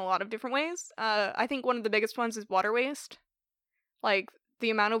environment in a lot of different ways. I think one of the biggest ones is water waste. Like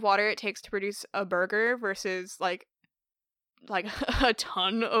the amount of water it takes to produce a burger versus like a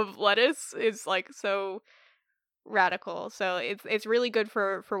ton of lettuce is like so radical. So it's really good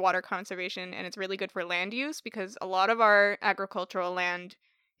for water conservation, and it's really good for land use because a lot of our agricultural land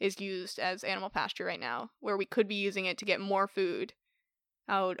is used as animal pasture right now, where we could be using it to get more food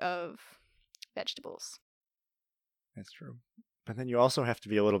out of vegetables. That's true. But then you also have to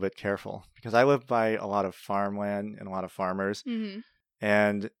be a little bit careful because I live by a lot of farmland and a lot of farmers. Mm-hmm.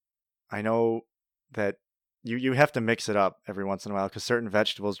 And I know that you have to mix it up every once in a while because certain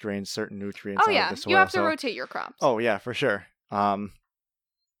vegetables drain certain nutrients Oh out yeah, of the soil. you have to so- rotate your crops. Oh yeah, for sure.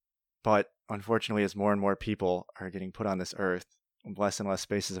 But unfortunately, as more and more people are getting put on this earth, less and less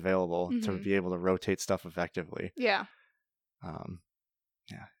space is available to Mhm. be able to rotate stuff effectively. Yeah,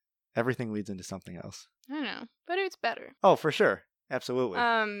 Yeah, everything leads into something else. I know, but it's better. Oh, for sure, absolutely.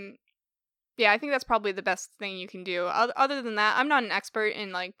 Yeah, I think that's probably the best thing you can do. Other than that, I'm not an expert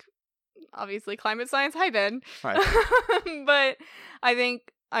in like obviously climate science. Hi, Ben. Hi. But I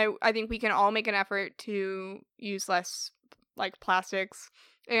think we can all make an effort to use less like plastics,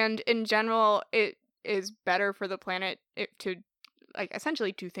 and in general, it is better for the planet to like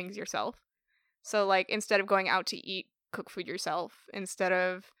essentially do things yourself. So like instead of going out to eat, cook food yourself. Instead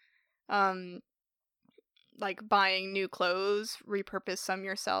of like buying new clothes, repurpose some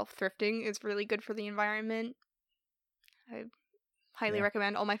yourself. Thrifting is really good for the environment. I highly Yeah.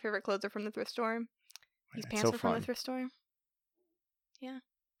 recommend. All my favorite clothes are from the thrift store. These It's pants so are from the fun. thrift store. Yeah.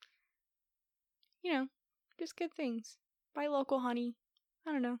 You know, just good things. Buy local, honey.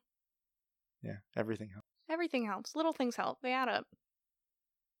 I don't know. Yeah, everything helps. Everything helps. Little things help. They add up.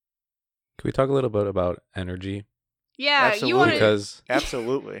 Can we talk a little bit about energy? Yeah, you Absolutely. want Because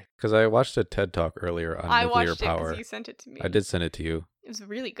Absolutely. I watched a TED talk earlier on I nuclear watched it power. because you sent it to me. I did send it to you. It was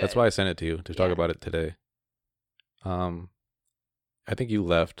really good. That's why I sent it to you to talk Yeah. about it today. I think you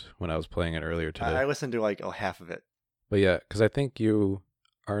left when I was playing it earlier today. I listened to like half of it. But yeah, because I think you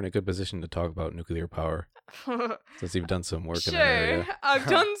are in a good position to talk about nuclear power since you've done some work in that area. Sure, I've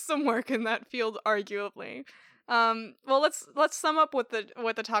done some work in that field, arguably. Well, let's sum up what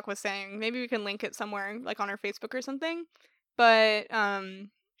the talk was saying. Maybe we can link it somewhere, like on our Facebook or something. But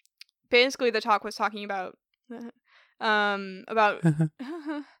basically, the talk was talking about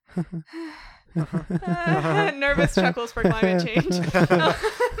nervous chuckles for climate change.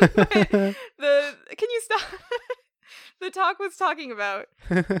 Can you stop? The talk was talking about.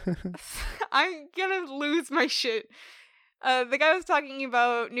 I'm gonna lose my shit. The guy was talking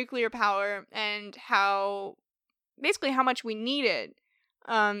about nuclear power and how much we need it.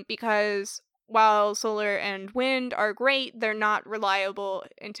 Because while solar and wind are great, they're not reliable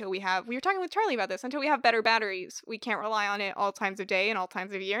until we were talking with Charlie about this, until we have better batteries. We can't rely on it all times of day and all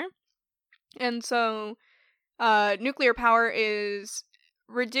times of year. And so, nuclear power is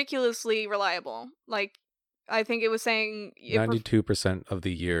ridiculously reliable. Like, I think it was saying 92% of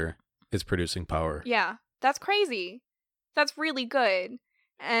the year is producing power. Yeah, that's crazy. That's really good.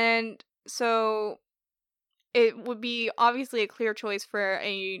 And so it would be obviously a clear choice for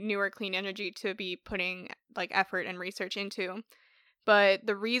a newer clean energy to be putting like effort and research into. But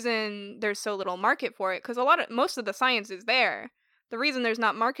the reason there's so little market for it, because most of the science is there. The reason there's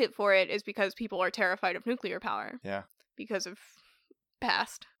not market for it is because people are terrified of nuclear power. Yeah. Because of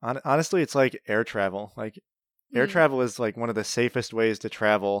past. Honestly, it's like air travel. Like air travel is like one of the safest ways to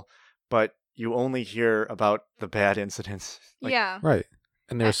travel, but you only hear about the bad incidents. Like, Yeah. Right.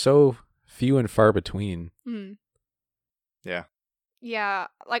 And they're so few and far between. Yeah. Yeah.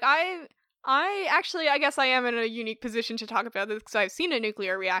 Like I actually, I guess I am in a unique position to talk about this because I've seen a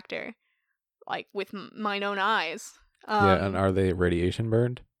nuclear reactor, like with mine own eyes. Yeah, and are they radiation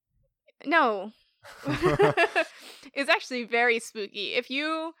burned? No. It's actually very spooky. If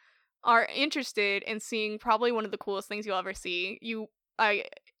you are interested in seeing probably one of the coolest things you'll ever see,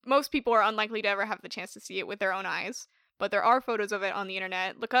 most people are unlikely to ever have the chance to see it with their own eyes, but there are photos of it on the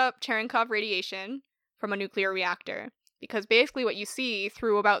internet. Look up Cherenkov radiation from a nuclear reactor, because basically what you see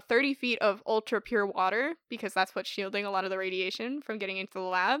through about 30 feet of ultra pure water, because that's what's shielding a lot of the radiation from getting into the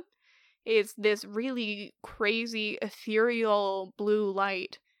lab, is this really crazy ethereal blue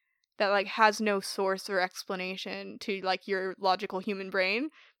light that like has no source or explanation to like your logical human brain,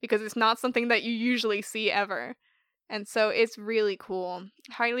 because it's not something that you usually see ever. And so it's really cool.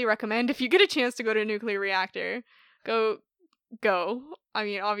 Highly recommend if you get a chance to go to a nuclear reactor, go. I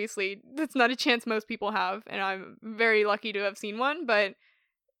mean, obviously that's not a chance most people have, and I'm very lucky to have seen one, but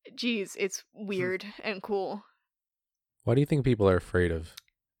geez, it's weird and cool. Why do you think people are afraid of?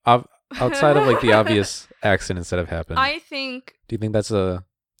 Outside of like the obvious accidents that have happened, I think. do you think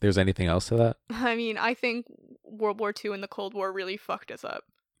there's anything else to that? I mean, I think World War II and the Cold War really fucked us up.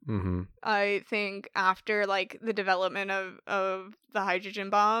 Mm-hmm. I think after like the development of the hydrogen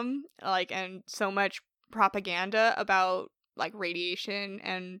bomb, like, and so much propaganda about like radiation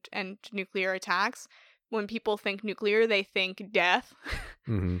and nuclear attacks, when people think nuclear, they think death.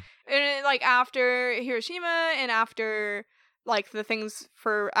 Mm-hmm. And like after Hiroshima and after like the things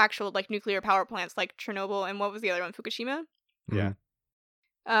for actual like nuclear power plants like Chernobyl and what was the other one, Fukushima? Yeah.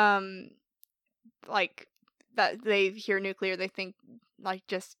 Like that they hear nuclear, they think like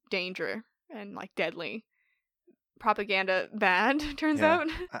just danger and like deadly. propaganda bad, turns Yeah. out.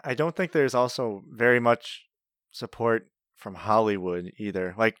 I don't think there's also very much support from Hollywood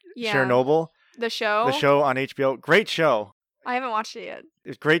either. Like Yeah. Chernobyl, The show? the show on HBO, great show. I haven't watched it yet.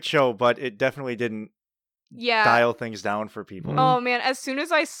 It's a great show, but it definitely didn't Yeah. dial things down for people. Mm. Oh man, as soon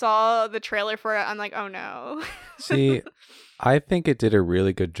as I saw the trailer for it, I'm like, oh no. See, I think it did a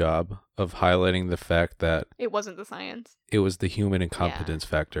really good job of highlighting the fact that It wasn't the science. it was the human incompetence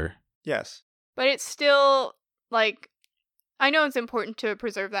factor. Yes. But it's still, like, I know it's important to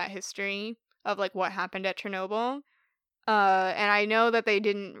preserve that history of, like, what happened at Chernobyl. And I know that they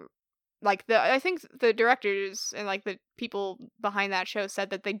didn't, like, I think the directors and, like, the people behind that show said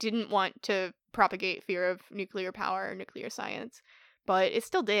that they didn't want to propagate fear of nuclear power or nuclear science. But it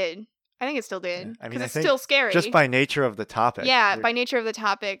still did. I think it still did. Yeah. I mean, Because I it's think still scary. Just by nature of the topic. Yeah, by nature of the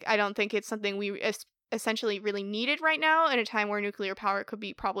topic, I don't think it's something we essentially really needed right now in a time where nuclear power could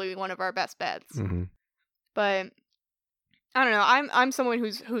be probably one of our best bets. Mm-hmm. But I don't know. I'm someone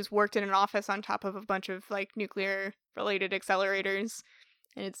who's worked in an office on top of a bunch of like nuclear related accelerators,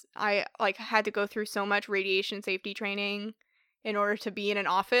 and I like had to go through so much radiation safety training in order to be in an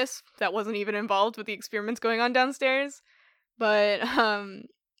office that wasn't even involved with the experiments going on downstairs. But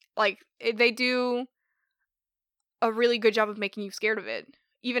they do a really good job of making you scared of it,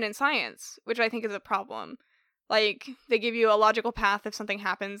 even in science, which I think is a problem. Like, they give you a logical path if something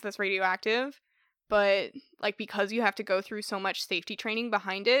happens that's radioactive, but, like, because you have to go through so much safety training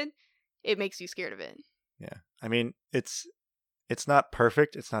behind it, it makes you scared of it. Yeah. I mean, it's not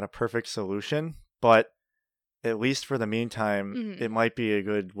perfect. It's not a perfect solution, but at least for the meantime, Mhm. it might be a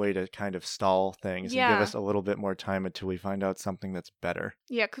good way to kind of stall things and Yeah. give us a little bit more time until we find out something that's better.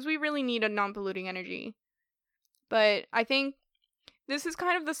 Yeah, because we really need a non-polluting energy. But I think this is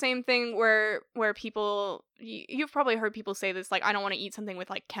kind of the same thing where people, you've probably heard people say this, like, I don't want to eat something with,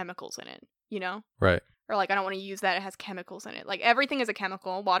 like, chemicals in it, you know? Right. Or, like, I don't want to use that, it has chemicals in it. Like, everything is a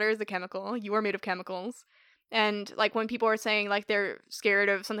chemical. Water is a chemical. You are made of chemicals. And, like, when people are saying, like, they're scared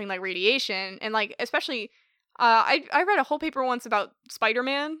of something like radiation, and, like, especially, I read a whole paper once about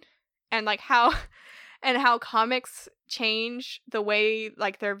Spider-Man, and, like, how comics change the way,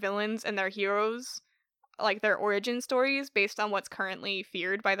 like, their villains and their heroes, like, their origin stories based on what's currently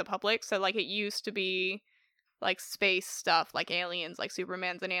feared by the public. So, like, it used to be, like, space stuff, like aliens, like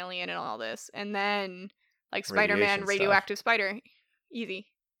Superman's an alien and all this. And then, like, Spider-Man, Radiation radioactive spider. Easy.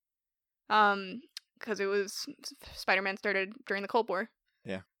 Because it was, Spider-Man started during the Cold War.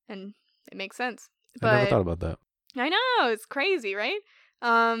 Yeah. And it makes sense. I never thought about that. I know, it's crazy, right?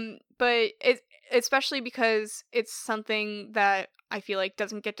 But it, especially because it's something that I feel like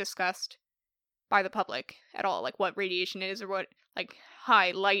doesn't get discussed by the public at all, like what radiation is or what, like,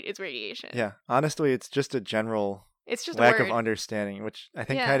 light is radiation. Yeah. Honestly, it's just a general It's just lack a word. of understanding, which I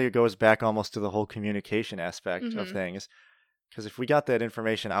think Yeah. kind of goes back almost to the whole communication aspect of Mhm. things. Because if we got that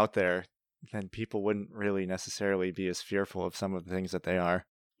information out there, then people wouldn't really necessarily be as fearful of some of the things that they are.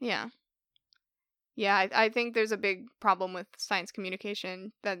 Yeah. Yeah, I think there's a big problem with science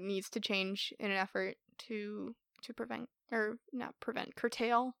communication that needs to change in an effort to prevent, or not prevent,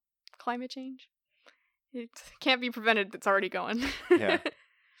 curtail climate change. It can't be prevented, it's already going. Yeah.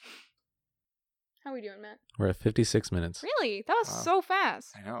 How are we doing, Matt? We're at 56 minutes. Really? That was Wow. so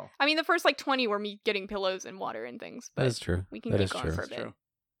fast. I know. I mean, the first, like, 20 were me getting pillows and water and things, That but is true. we can That keep is going true. for a That's bit. true.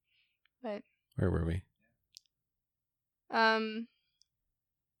 But, Where were we? I don't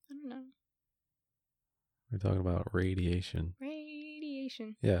know. We're talking about radiation.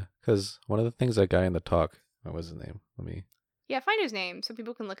 Radiation. Yeah, because one of the things that guy in the talk, what was his name? Yeah, find his name so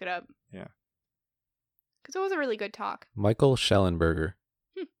people can look it up. Yeah. Because it was a really good talk. Michael Schellenberger.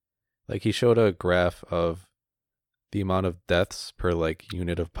 Hmm. Like, he showed a graph of the amount of deaths per, like,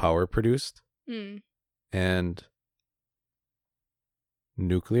 unit of power produced. Mm. And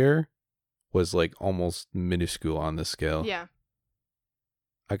nuclear was, like, almost minuscule on this scale. Yeah.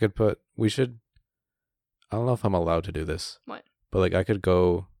 I don't know if I'm allowed to do this. What? But, like, I could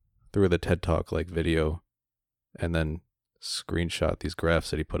go through the TED Talk, like, video and then screenshot these graphs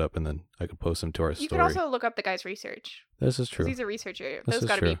that he put up, and then I could post them to our You story. could also look up the guy's research. This is 'Cause true. he's a researcher. This Those is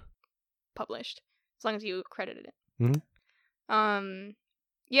got to true. be published. As long as you credited it. Mhm.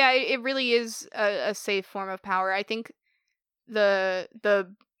 Yeah, it really is a safe form of power. I think the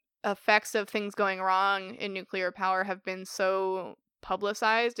effects of things going wrong in nuclear power have been so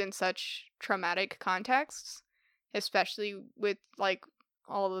publicized in such traumatic contexts, especially with, like,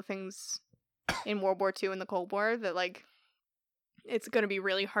 all the things in World War II and the Cold War, that, like, it's going to be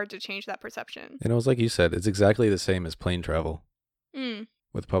really hard to change that perception. And it was like you said, it's exactly the same as plane travel Mm.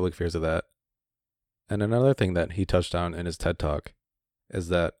 with public fears of that. And another thing that he touched on in his TED Talk is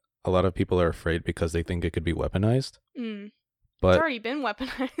that a lot of people are afraid because they think it could be weaponized. It's But already been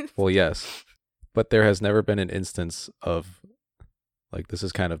weaponized. well, yes, but there has never been an instance of, like, this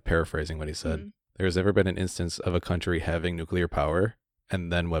is kind of paraphrasing what he said. Mm. There's never been an instance of a country having nuclear power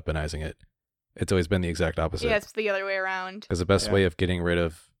and then weaponizing it. It's always been the exact opposite. Yeah, it's the other way around. Because the best Yeah. way of getting rid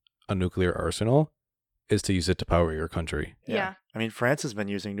of a nuclear arsenal is to use it to power your country. Yeah. I mean, France has been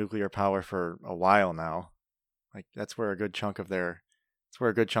using nuclear power for a while now. Like that's where a good chunk of their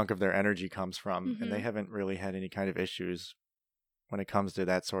energy comes from, and they Mhm. haven't really had any kind of issues when it comes to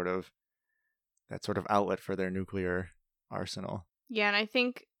that sort of outlet for their nuclear arsenal. Yeah, and I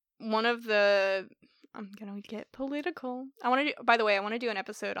think one of the I'm gonna get political. By the way, I want to do an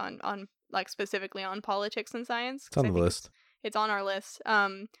episode on like specifically on politics and science. It's on 'cause I the think list. It's on our list.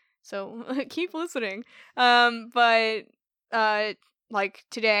 So keep listening. But like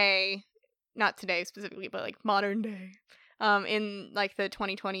today, not today specifically, but like modern day, in like the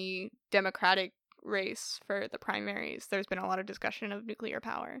 2020 Democratic race for the primaries, there's been a lot of discussion of nuclear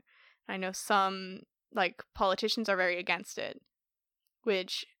power. I know some like politicians are very against it,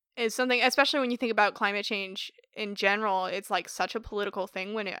 which is something, especially when you think about climate change in general, it's like such a political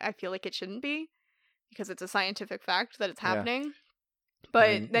thing when I feel like it shouldn't be, because it's a scientific fact that it's Yeah. happening. But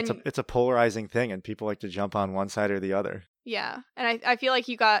I mean, then it's a polarizing thing, and people like to jump on one side or the other. yeah, and I feel like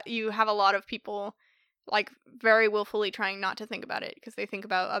you have a lot of people like very willfully trying not to think about it because they think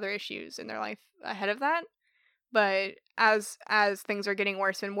about other issues in their life ahead of that. But as things are getting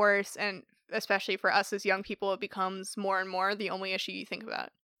worse and worse, and especially for us as young people, it becomes more and more the only issue you think about.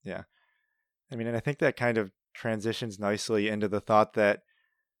 Yeah. I mean, and I think that kind of transitions nicely into the thought that,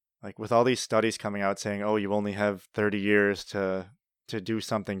 like, with all these studies coming out saying, oh, you only have 30 years to do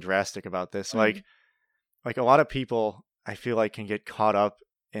something drastic about this. Mhm. Like a lot of people, I feel like, can get caught up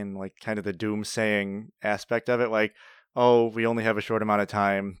in, like, kind of the doomsaying aspect of it. Like, oh, we only have a short amount of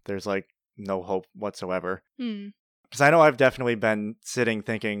time. There's, like, no hope whatsoever. Hmm. Because I know I've definitely been sitting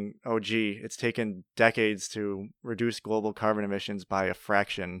thinking, oh, gee, it's taken decades to reduce global carbon emissions by a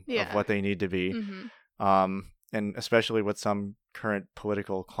fraction Yeah. of what they need to be. Hmm. And especially with some current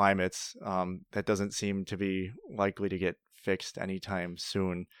political climates, that doesn't seem to be likely to get fixed anytime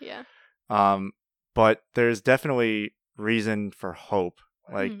soon. Yeah. But there's definitely reason for hope.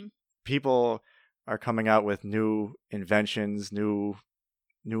 Like, Mhm. people are coming out with new inventions, new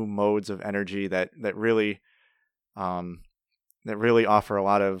modes of energy that really offer a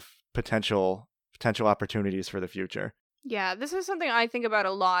lot of potential opportunities for the future. Yeah, this is something I think about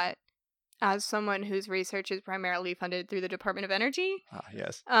a lot as someone whose research is primarily funded through the Department of Energy.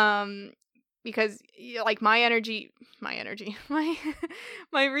 Yes. Because like my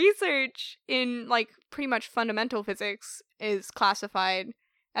my research in like pretty much fundamental physics is classified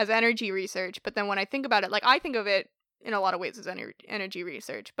as energy research, but then when I think about it, like I think of it in a lot of ways as energy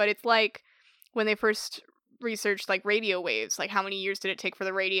research, but it's like when they first researched like radio waves, like how many years did it take for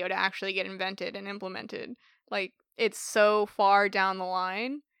the radio to actually get invented and implemented? Like it's so far down the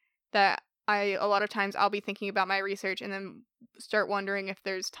line that a lot of times I'll be thinking about my research and then start wondering if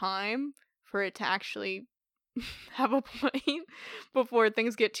there's time for it to actually have a point before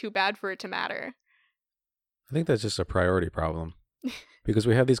things get too bad for it to matter. I think that's just a priority problem. Because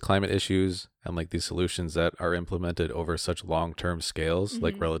we have these climate issues and like these solutions that are implemented over such long-term scales,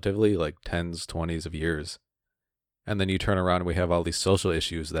 like Mhm. relatively like 10s, 20s of years. And then you turn around and we have all these social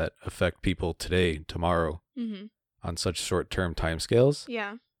issues that affect people today, tomorrow, Mm-hmm. on such short-term timescales.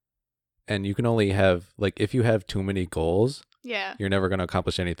 Yeah. And you can only have, like, if you have too many goals, Yeah. you're never going to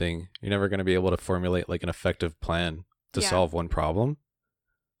accomplish anything. You're never going to be able to formulate like an effective plan to Yeah. solve one problem.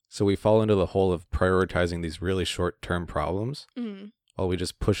 So we fall into the hole of prioritizing these really short-term problems Mm-hmm. while we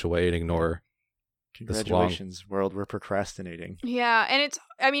just push away and ignore. Congratulations, world. We're procrastinating. Yeah, and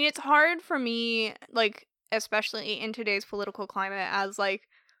it's hard for me, like, especially in today's political climate, as like,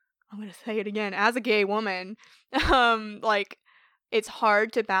 I'm gonna say it again, as a gay woman, like, it's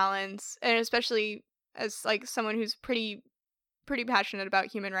hard to balance, and especially as like someone who's pretty passionate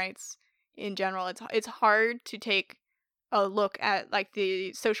about human rights in general, it's hard to take a look at like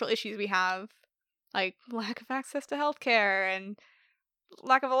the social issues we have, like lack of access to healthcare and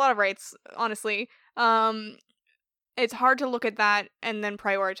lack of a lot of rights, honestly. It's hard to look at that and then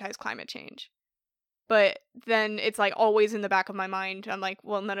prioritize climate change. But then it's like always in the back of my mind. I'm like,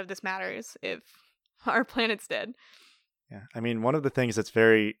 well, none of this matters if our planet's dead. Yeah. I mean, one of the things that's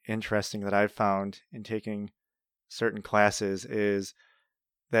very interesting that I've found in taking certain classes is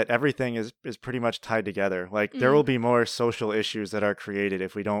that everything is pretty much tied together. Like, there will be more social issues that are created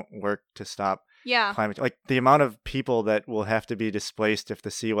if we don't work to stop Yeah. climate, like the amount of people that will have to be displaced if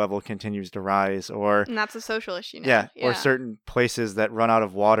the sea level continues to rise, or And that's a social issue now. yeah, or certain places that run out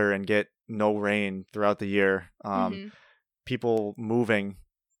of water and get no rain throughout the year. Mhm. People moving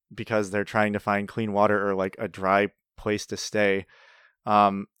because they're trying to find clean water or like a dry place to stay.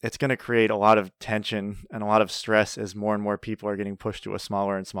 It's going to create a lot of tension and a lot of stress as more and more people are getting pushed to a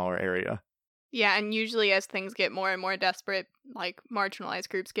smaller and smaller area. Yeah, and usually as things get more and more desperate, like marginalized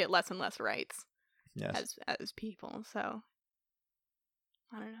groups get less and less rights Yes. as people. So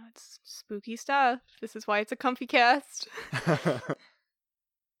I don't know, it's spooky stuff. This is why it's a comfy cast.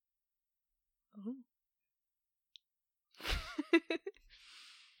 Ooh.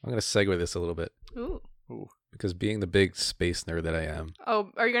 I'm going to segue this a little bit Ooh. Ooh. because being the big space nerd that I am, Oh,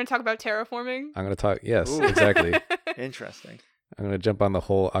 are you going to talk about terraforming? I'm going to talk. Yes, Ooh. exactly. Interesting. I'm going to jump on the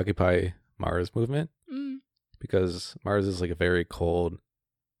whole Occupy Mars movement Mm. because Mars is like a very cold,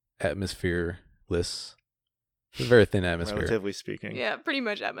 atmosphere-less, it's a very thin atmosphere. Relatively speaking. Yeah, pretty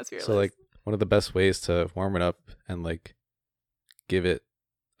much atmosphere. So like one of the best ways to warm it up and like give it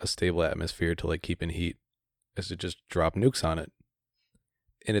a stable atmosphere to like keep in heat is to just drop nukes on it.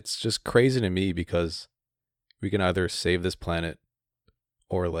 And it's just crazy to me because we can either save this planet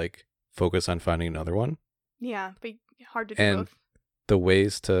or like focus on finding another one. Yeah, but hard to do And both. the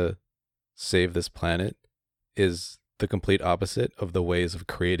ways to save this planet is the complete opposite of the ways of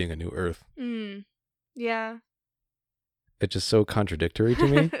creating a new Earth. Mm. Yeah. It's just so contradictory to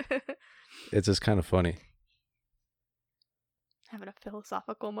me. It's just kind of funny. Having a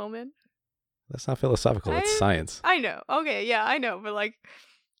philosophical moment. That's not philosophical, it's science. I know. Okay, yeah, I know, but like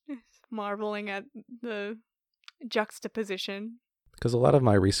marveling at the juxtaposition. Because a lot of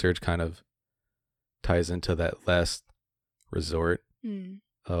my research kind of ties into that last resort Mm.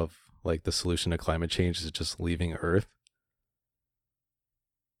 of like the solution to climate change is just leaving Earth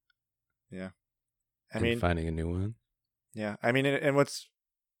I and mean, finding a new one. yeah. I mean, and what's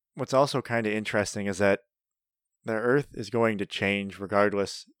also kind of interesting is that the Earth is going to change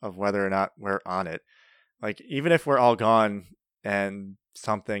regardless of whether or not we're on it. Like, even if we're all gone and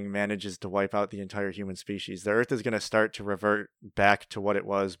something manages to wipe out the entire human species, the Earth is going to start to revert back to what it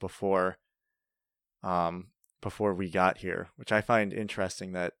was before we got here, which I find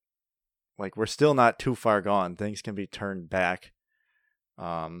interesting that like we're still not too far gone. Things can be turned back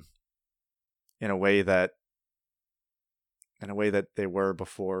in a way that they were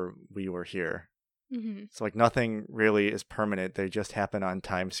before we were here. Mm-hmm. So like nothing really is permanent. They just happen on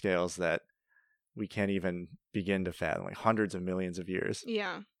time scales that we can't even begin to fathom, like hundreds of millions of years.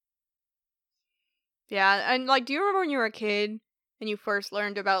 Yeah. Yeah, and like, do you remember when you were a kid and you first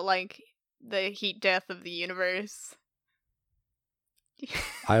learned about like the heat death of the universe?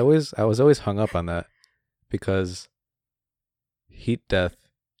 I was always hung up on that because heat death,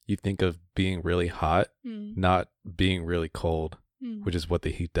 you think of being really hot, Mm. not being really cold, Mm. which is what the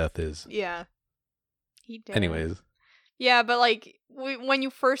heat death is. Yeah. Heat death. Anyways, Yeah, but like when you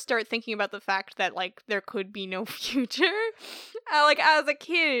first start thinking about the fact that like there could be no future, like as a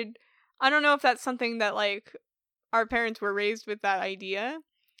kid, I don't know if that's something that like our parents were raised with that idea,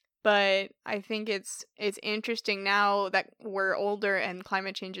 but I think it's interesting now that we're older and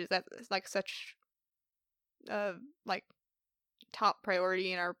climate change is that like such like top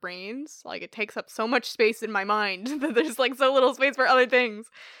priority in our brains. Like it takes up so much space in my mind that there's like so little space for other things.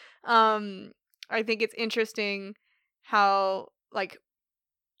 I think it's interesting how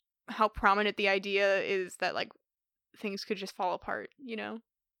prominent the idea is that like things could just fall apart, you know?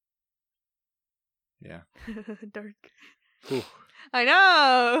 Yeah. Dark. Ooh. I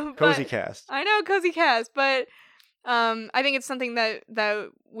know. Cozy but- cast. I know, cozy cast, but I think it's something that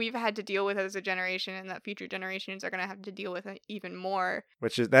we've had to deal with as a generation, and that future generations are going to have to deal with it even more.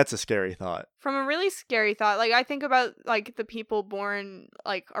 That's a scary thought. From a really scary thought, like I think about like the people born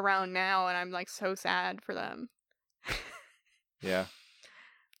like around now, and I'm like so sad for them. Yeah.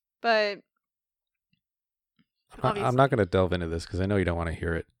 But I'm not going to delve into this because I know you don't want to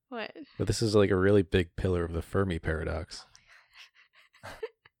hear it. what? But this is like a really big pillar of the Fermi paradox.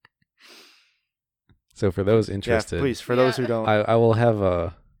 So for those interested, Yeah, please, for those who don't. I will have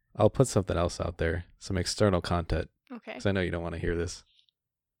I'll put something else out there, some external content, Okay. because I know you don't want to hear this.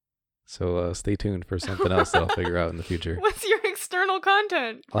 So stay tuned for something else that I'll figure out in the future. What's your external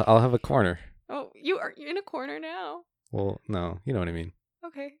content? I'll have a corner. Oh, you're in a corner now. Well, no, you know what I mean.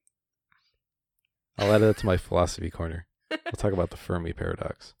 Okay. I'll add it to my philosophy corner. We'll talk about the Fermi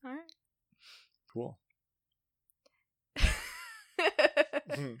paradox. All right. Cool.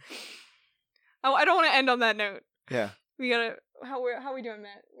 Oh, I don't want to end on that note. Yeah. We gotta. How are we doing,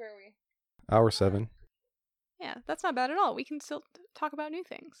 Matt? Where are we? Hour 7. Yeah, that's not bad at all. We can still talk about new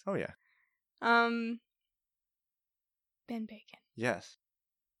things. Oh yeah. Ben Bacon. Yes.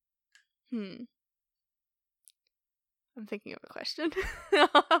 I'm thinking of a question.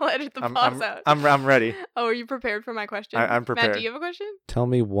 I'll edit the pause out. I'm ready. Oh, are you prepared for my question? I'm prepared. Matt, do you have a question? Tell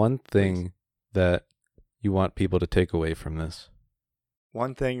me one thing that you want people to take away from this.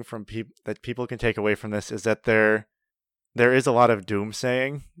 One thing that people can take away from this is that there is a lot of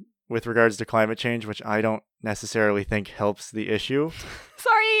doomsaying with regards to climate change, which I don't necessarily think helps the issue.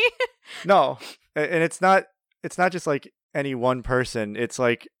 Sorry. No, and it's not just like any one person. It's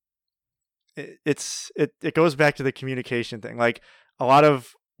like it goes back to the communication thing. Like a lot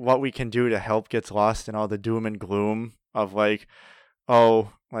of what we can do to help gets lost in all the doom and gloom of like,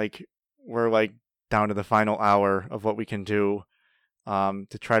 oh, like we're like down to the final hour of what we can do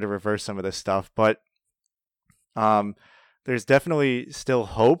to try to reverse some of this stuff. But there's definitely still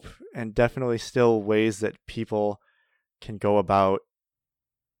hope and definitely still ways that people can go about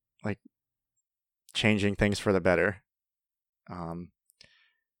like changing things for the better.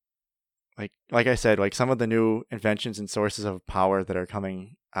 Like I said, like some of the new inventions and sources of power that are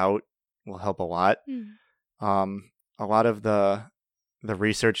coming out will help a lot. A lot of the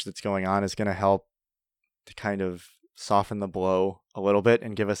research that's going on is going to help to kind of soften the blow a little bit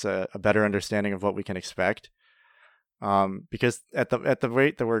and give us a better understanding of what we can expect. Because at the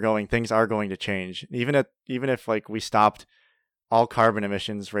rate that we're going, things are going to change. Even if like we stopped all carbon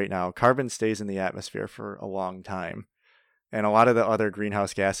emissions right now, carbon stays in the atmosphere for a long time. And a lot of the other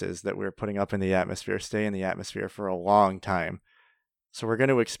greenhouse gases that we're putting up in the atmosphere stay in the atmosphere for a long time. So we're going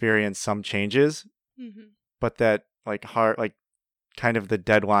to experience some changes, but that like kind of the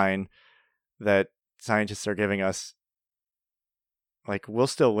deadline that scientists are giving us, like we'll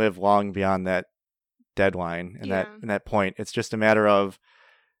still live long beyond that deadline and that point. It's just a matter of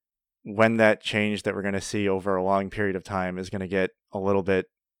when that change that we're going to see over a long period of time is going to get a little bit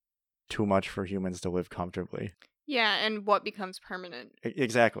too much for humans to live comfortably. Yeah, and what becomes permanent.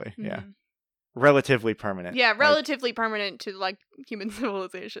 Exactly. Yeah. Relatively permanent. Yeah, relatively permanent to like human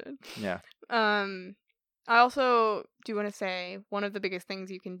civilization. Yeah. I also do want to say one of the biggest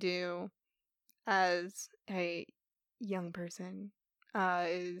things you can do as a young person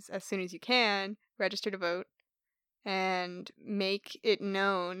is as soon as you can register to vote and make it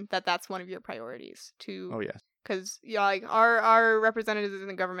known that that's one of your priorities to. Oh yes. Because like our representatives in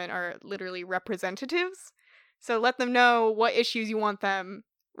the government are literally representatives, so let them know what issues you want them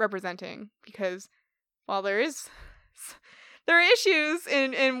representing. Because while there are issues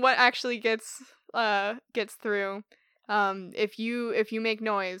in what actually gets through. If you make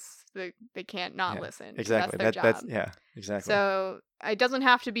noise, they can't not listen. Exactly. That's their job. That's exactly. So it doesn't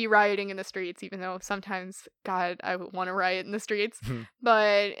have to be rioting in the streets, even though sometimes, God, I would want to riot in the streets.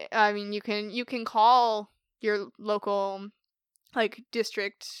 But I mean, you can call your local like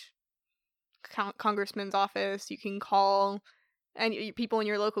district congressman's office. You can call and people in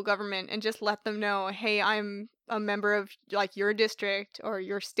your local government and just let them know, hey, I'm a member of like your district or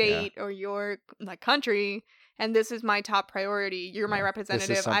your state or your like country, and this is my top priority. You're my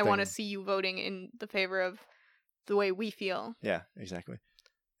representative. I want to see you voting in the favor of the way we feel. Yeah, exactly.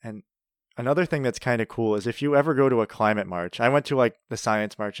 And another thing that's kind of cool is if you ever go to a climate march, I went to like the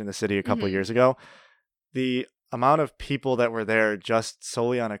science march in the city a couple of years ago. The amount of people that were there just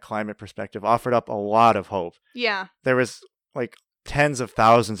solely on a climate perspective offered up a lot of hope. Yeah. There was like tens of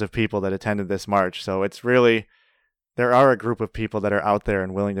thousands of people that attended this march. So it's really, there are a group of people that are out there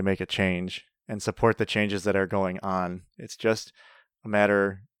and willing to make a change and support the changes that are going on. It's just a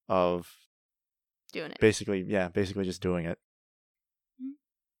matter of doing it. Basically just doing it.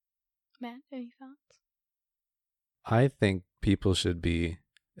 Matt, any thoughts? I think people should be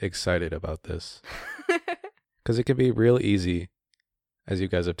excited about this. Because it can be real easy, as you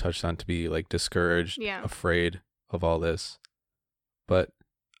guys have touched on, to be like discouraged, afraid of all this. But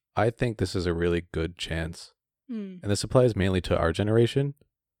I think this is a really good chance. And this applies mainly to our generation,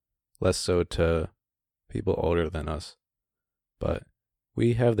 less so to people older than us. But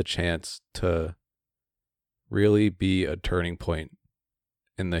we have the chance to really be a turning point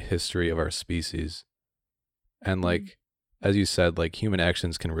in the history of our species. And like, as you said, like human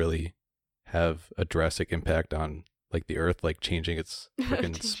actions can really have a drastic impact on like the earth, like changing its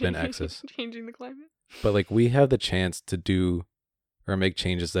freaking spin axis. Changing the climate. But like we have the chance to do or make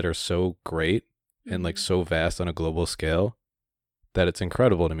changes that are so great and like so vast on a global scale that it's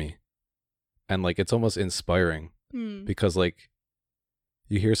incredible to me. And like it's almost inspiring because like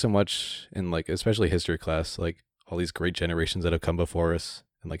you hear so much in like especially history class, like all these great generations that have come before us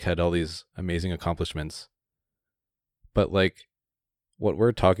and like had all these amazing accomplishments. But like what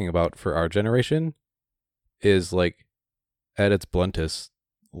we're talking about for our generation is like at its bluntest,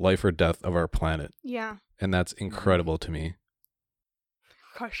 life or death of our planet. Yeah. And that's incredible to me.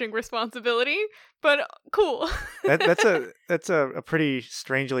 Crushing responsibility, but cool. That's a pretty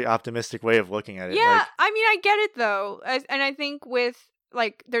strangely optimistic way of looking at it. Yeah, Like, I mean, I get it though, and I think with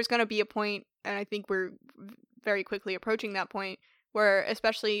like, there's gonna be a point, and I think we're very quickly approaching that point where,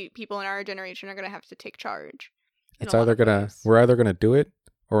 especially people in our generation, are gonna have to take charge. in It's a lot either of gonna ways. we're either gonna do it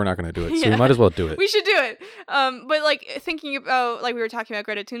or we're not gonna do it. So Yeah. we might as well do it. We should do it. But like thinking about, like we were talking about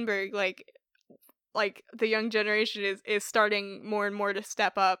Greta Thunberg, like the young generation is starting more and more to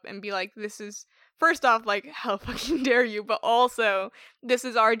step up and be like, this is, first off, like, how fucking dare you, but also this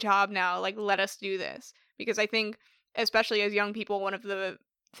is our job now, like, let us do this. Because I think, especially as young people, one of the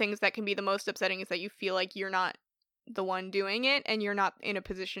things that can be the most upsetting is that you feel like you're not the one doing it and you're not in a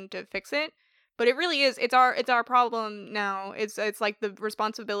position to fix it. But it really is, it's our problem now. It's like the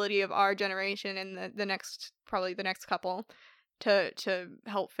responsibility of our generation and the next, probably the next couple, to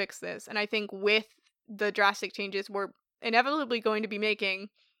help fix this. And I think with the drastic changes we're inevitably going to be making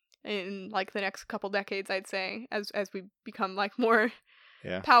in like the next couple decades, I'd say, as we become like more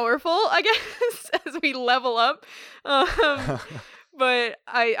powerful, I guess, as we level up. But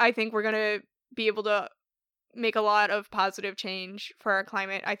I think we're gonna be able to make a lot of positive change for our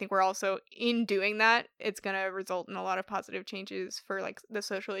climate. I think we're also, in doing that, it's gonna result in a lot of positive changes for like the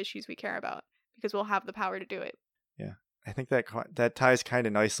social issues we care about, because we'll have the power to do it. yeah, I think that ties kind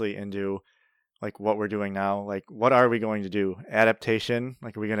of nicely into like what we're doing now. Like, what are we going to do? Adaptation?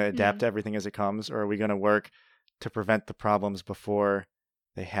 Like, are we going to adapt to everything as it comes, or are we going to work to prevent the problems before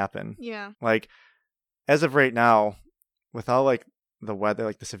they happen? Yeah. Like, as of right now, with all like the weather,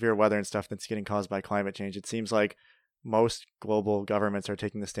 like the severe weather and stuff that's getting caused by climate change, it seems like most global governments are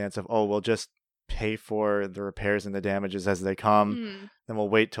taking the stance of, oh, we'll just pay for the repairs and the damages as they come. Then we'll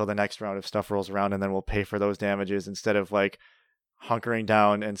wait till the next round of stuff rolls around, and then we'll pay for those damages, instead of like hunkering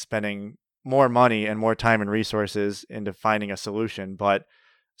down and spending more money and more time and resources into finding a solution, but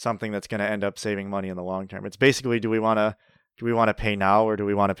something that's going to end up saving money in the long term. It's basically, do we want to pay now, or do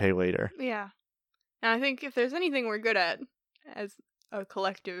we want to pay later? Yeah. And I think if there's anything we're good at as a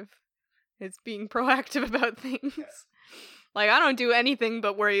collective, it's being proactive about things. Like, I don't do anything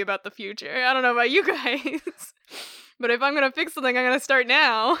but worry about the future. I don't know about you guys. But if I'm going to fix something, I'm going to start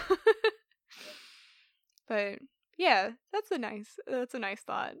now. But yeah, that's a nice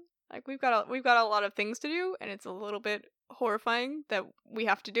thought. Like, we've got a lot of things to do, and it's a little bit horrifying that we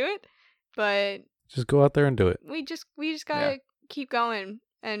have to do it, but just go out there and do it. We just gotta keep going,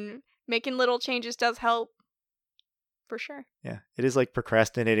 and making little changes does help, for sure. Yeah, it is like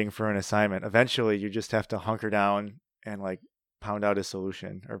procrastinating for an assignment. Eventually, you just have to hunker down and like pound out a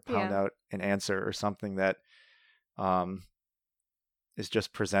solution, or pound out an answer, or something that is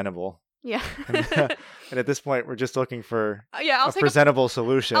just presentable. Yeah. And at this point, we're just looking for a presentable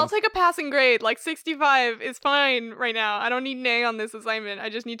solution. I'll take a passing grade. Like 65 is fine right now. I don't need an A on this assignment.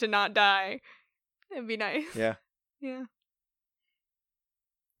 I just need to not die. It'd be nice. Yeah. Yeah.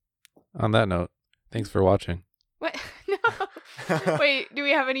 On that note, thanks for watching. What? No. Wait, do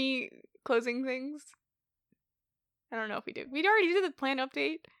we have any closing things? I don't know if we did. We already did the plan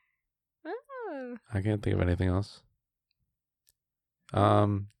update. Oh. I can't think of anything else.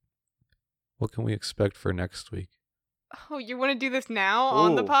 What can we expect for next week? Oh, you want to do this now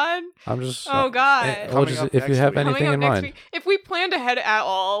on the pod? I'm just. Oh God. Well, just if you have anything in mind. Week. If we planned ahead at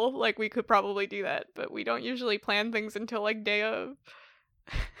all, like, we could probably do that, but we don't usually plan things until like day of.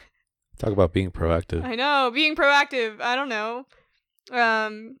 Talk about being proactive. I know, being proactive. I don't know.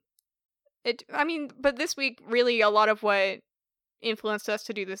 But this week, really, a lot of what influenced us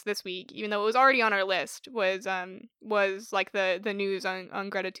to do this week, even though it was already on our list, was like the news on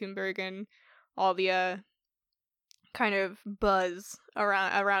Greta Thunberg and all the kind of buzz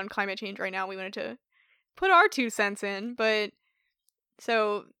around climate change right now. We wanted to put our 2 cents in, but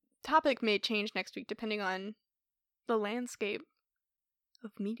so topic may change next week depending on the landscape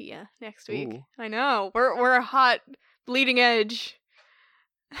of media next week. Ooh. I know, we're a hot bleeding edge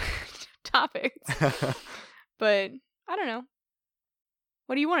topics, but I don't know.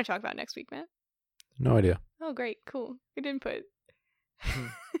 What do you want to talk about next week, Matt? No idea. Oh, great, cool, good input.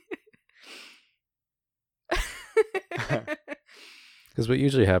 Because what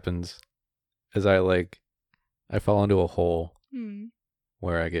usually happens is I fall into a hole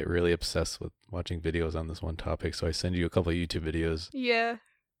where I get really obsessed with watching videos on this one topic. So I send you a couple of YouTube videos. Yeah.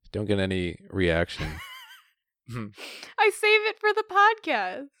 Don't get any reaction. I save it for the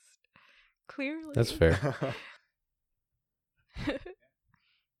podcast. Clearly. That's fair.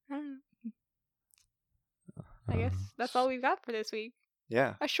 I guess that's all we've got for this week.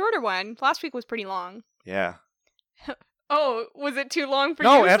 Yeah. A shorter one. Last week was pretty long. Yeah. Oh, was it too long for you?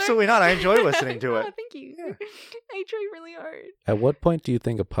 No, sir? absolutely not. I enjoy listening to Oh, it. thank you. Yeah. I try really hard. At what point do you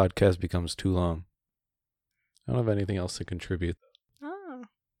think a podcast becomes too long? I don't have anything else to contribute. Oh.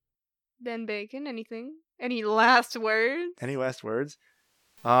 Ben Bacon, anything? Any last words? Any last words?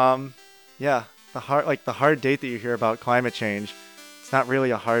 Yeah, the hard date that you hear about climate change, it's not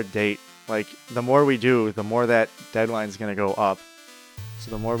really a hard date. Like, the more we do, the more that deadline's gonna go up.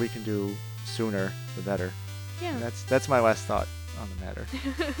 So the more we can do sooner, the better. Yeah. And that's my last thought on the matter.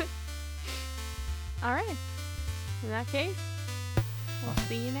 All right. In that case, we'll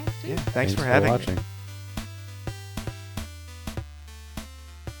see you next week. Yeah, thanks for having me. watching.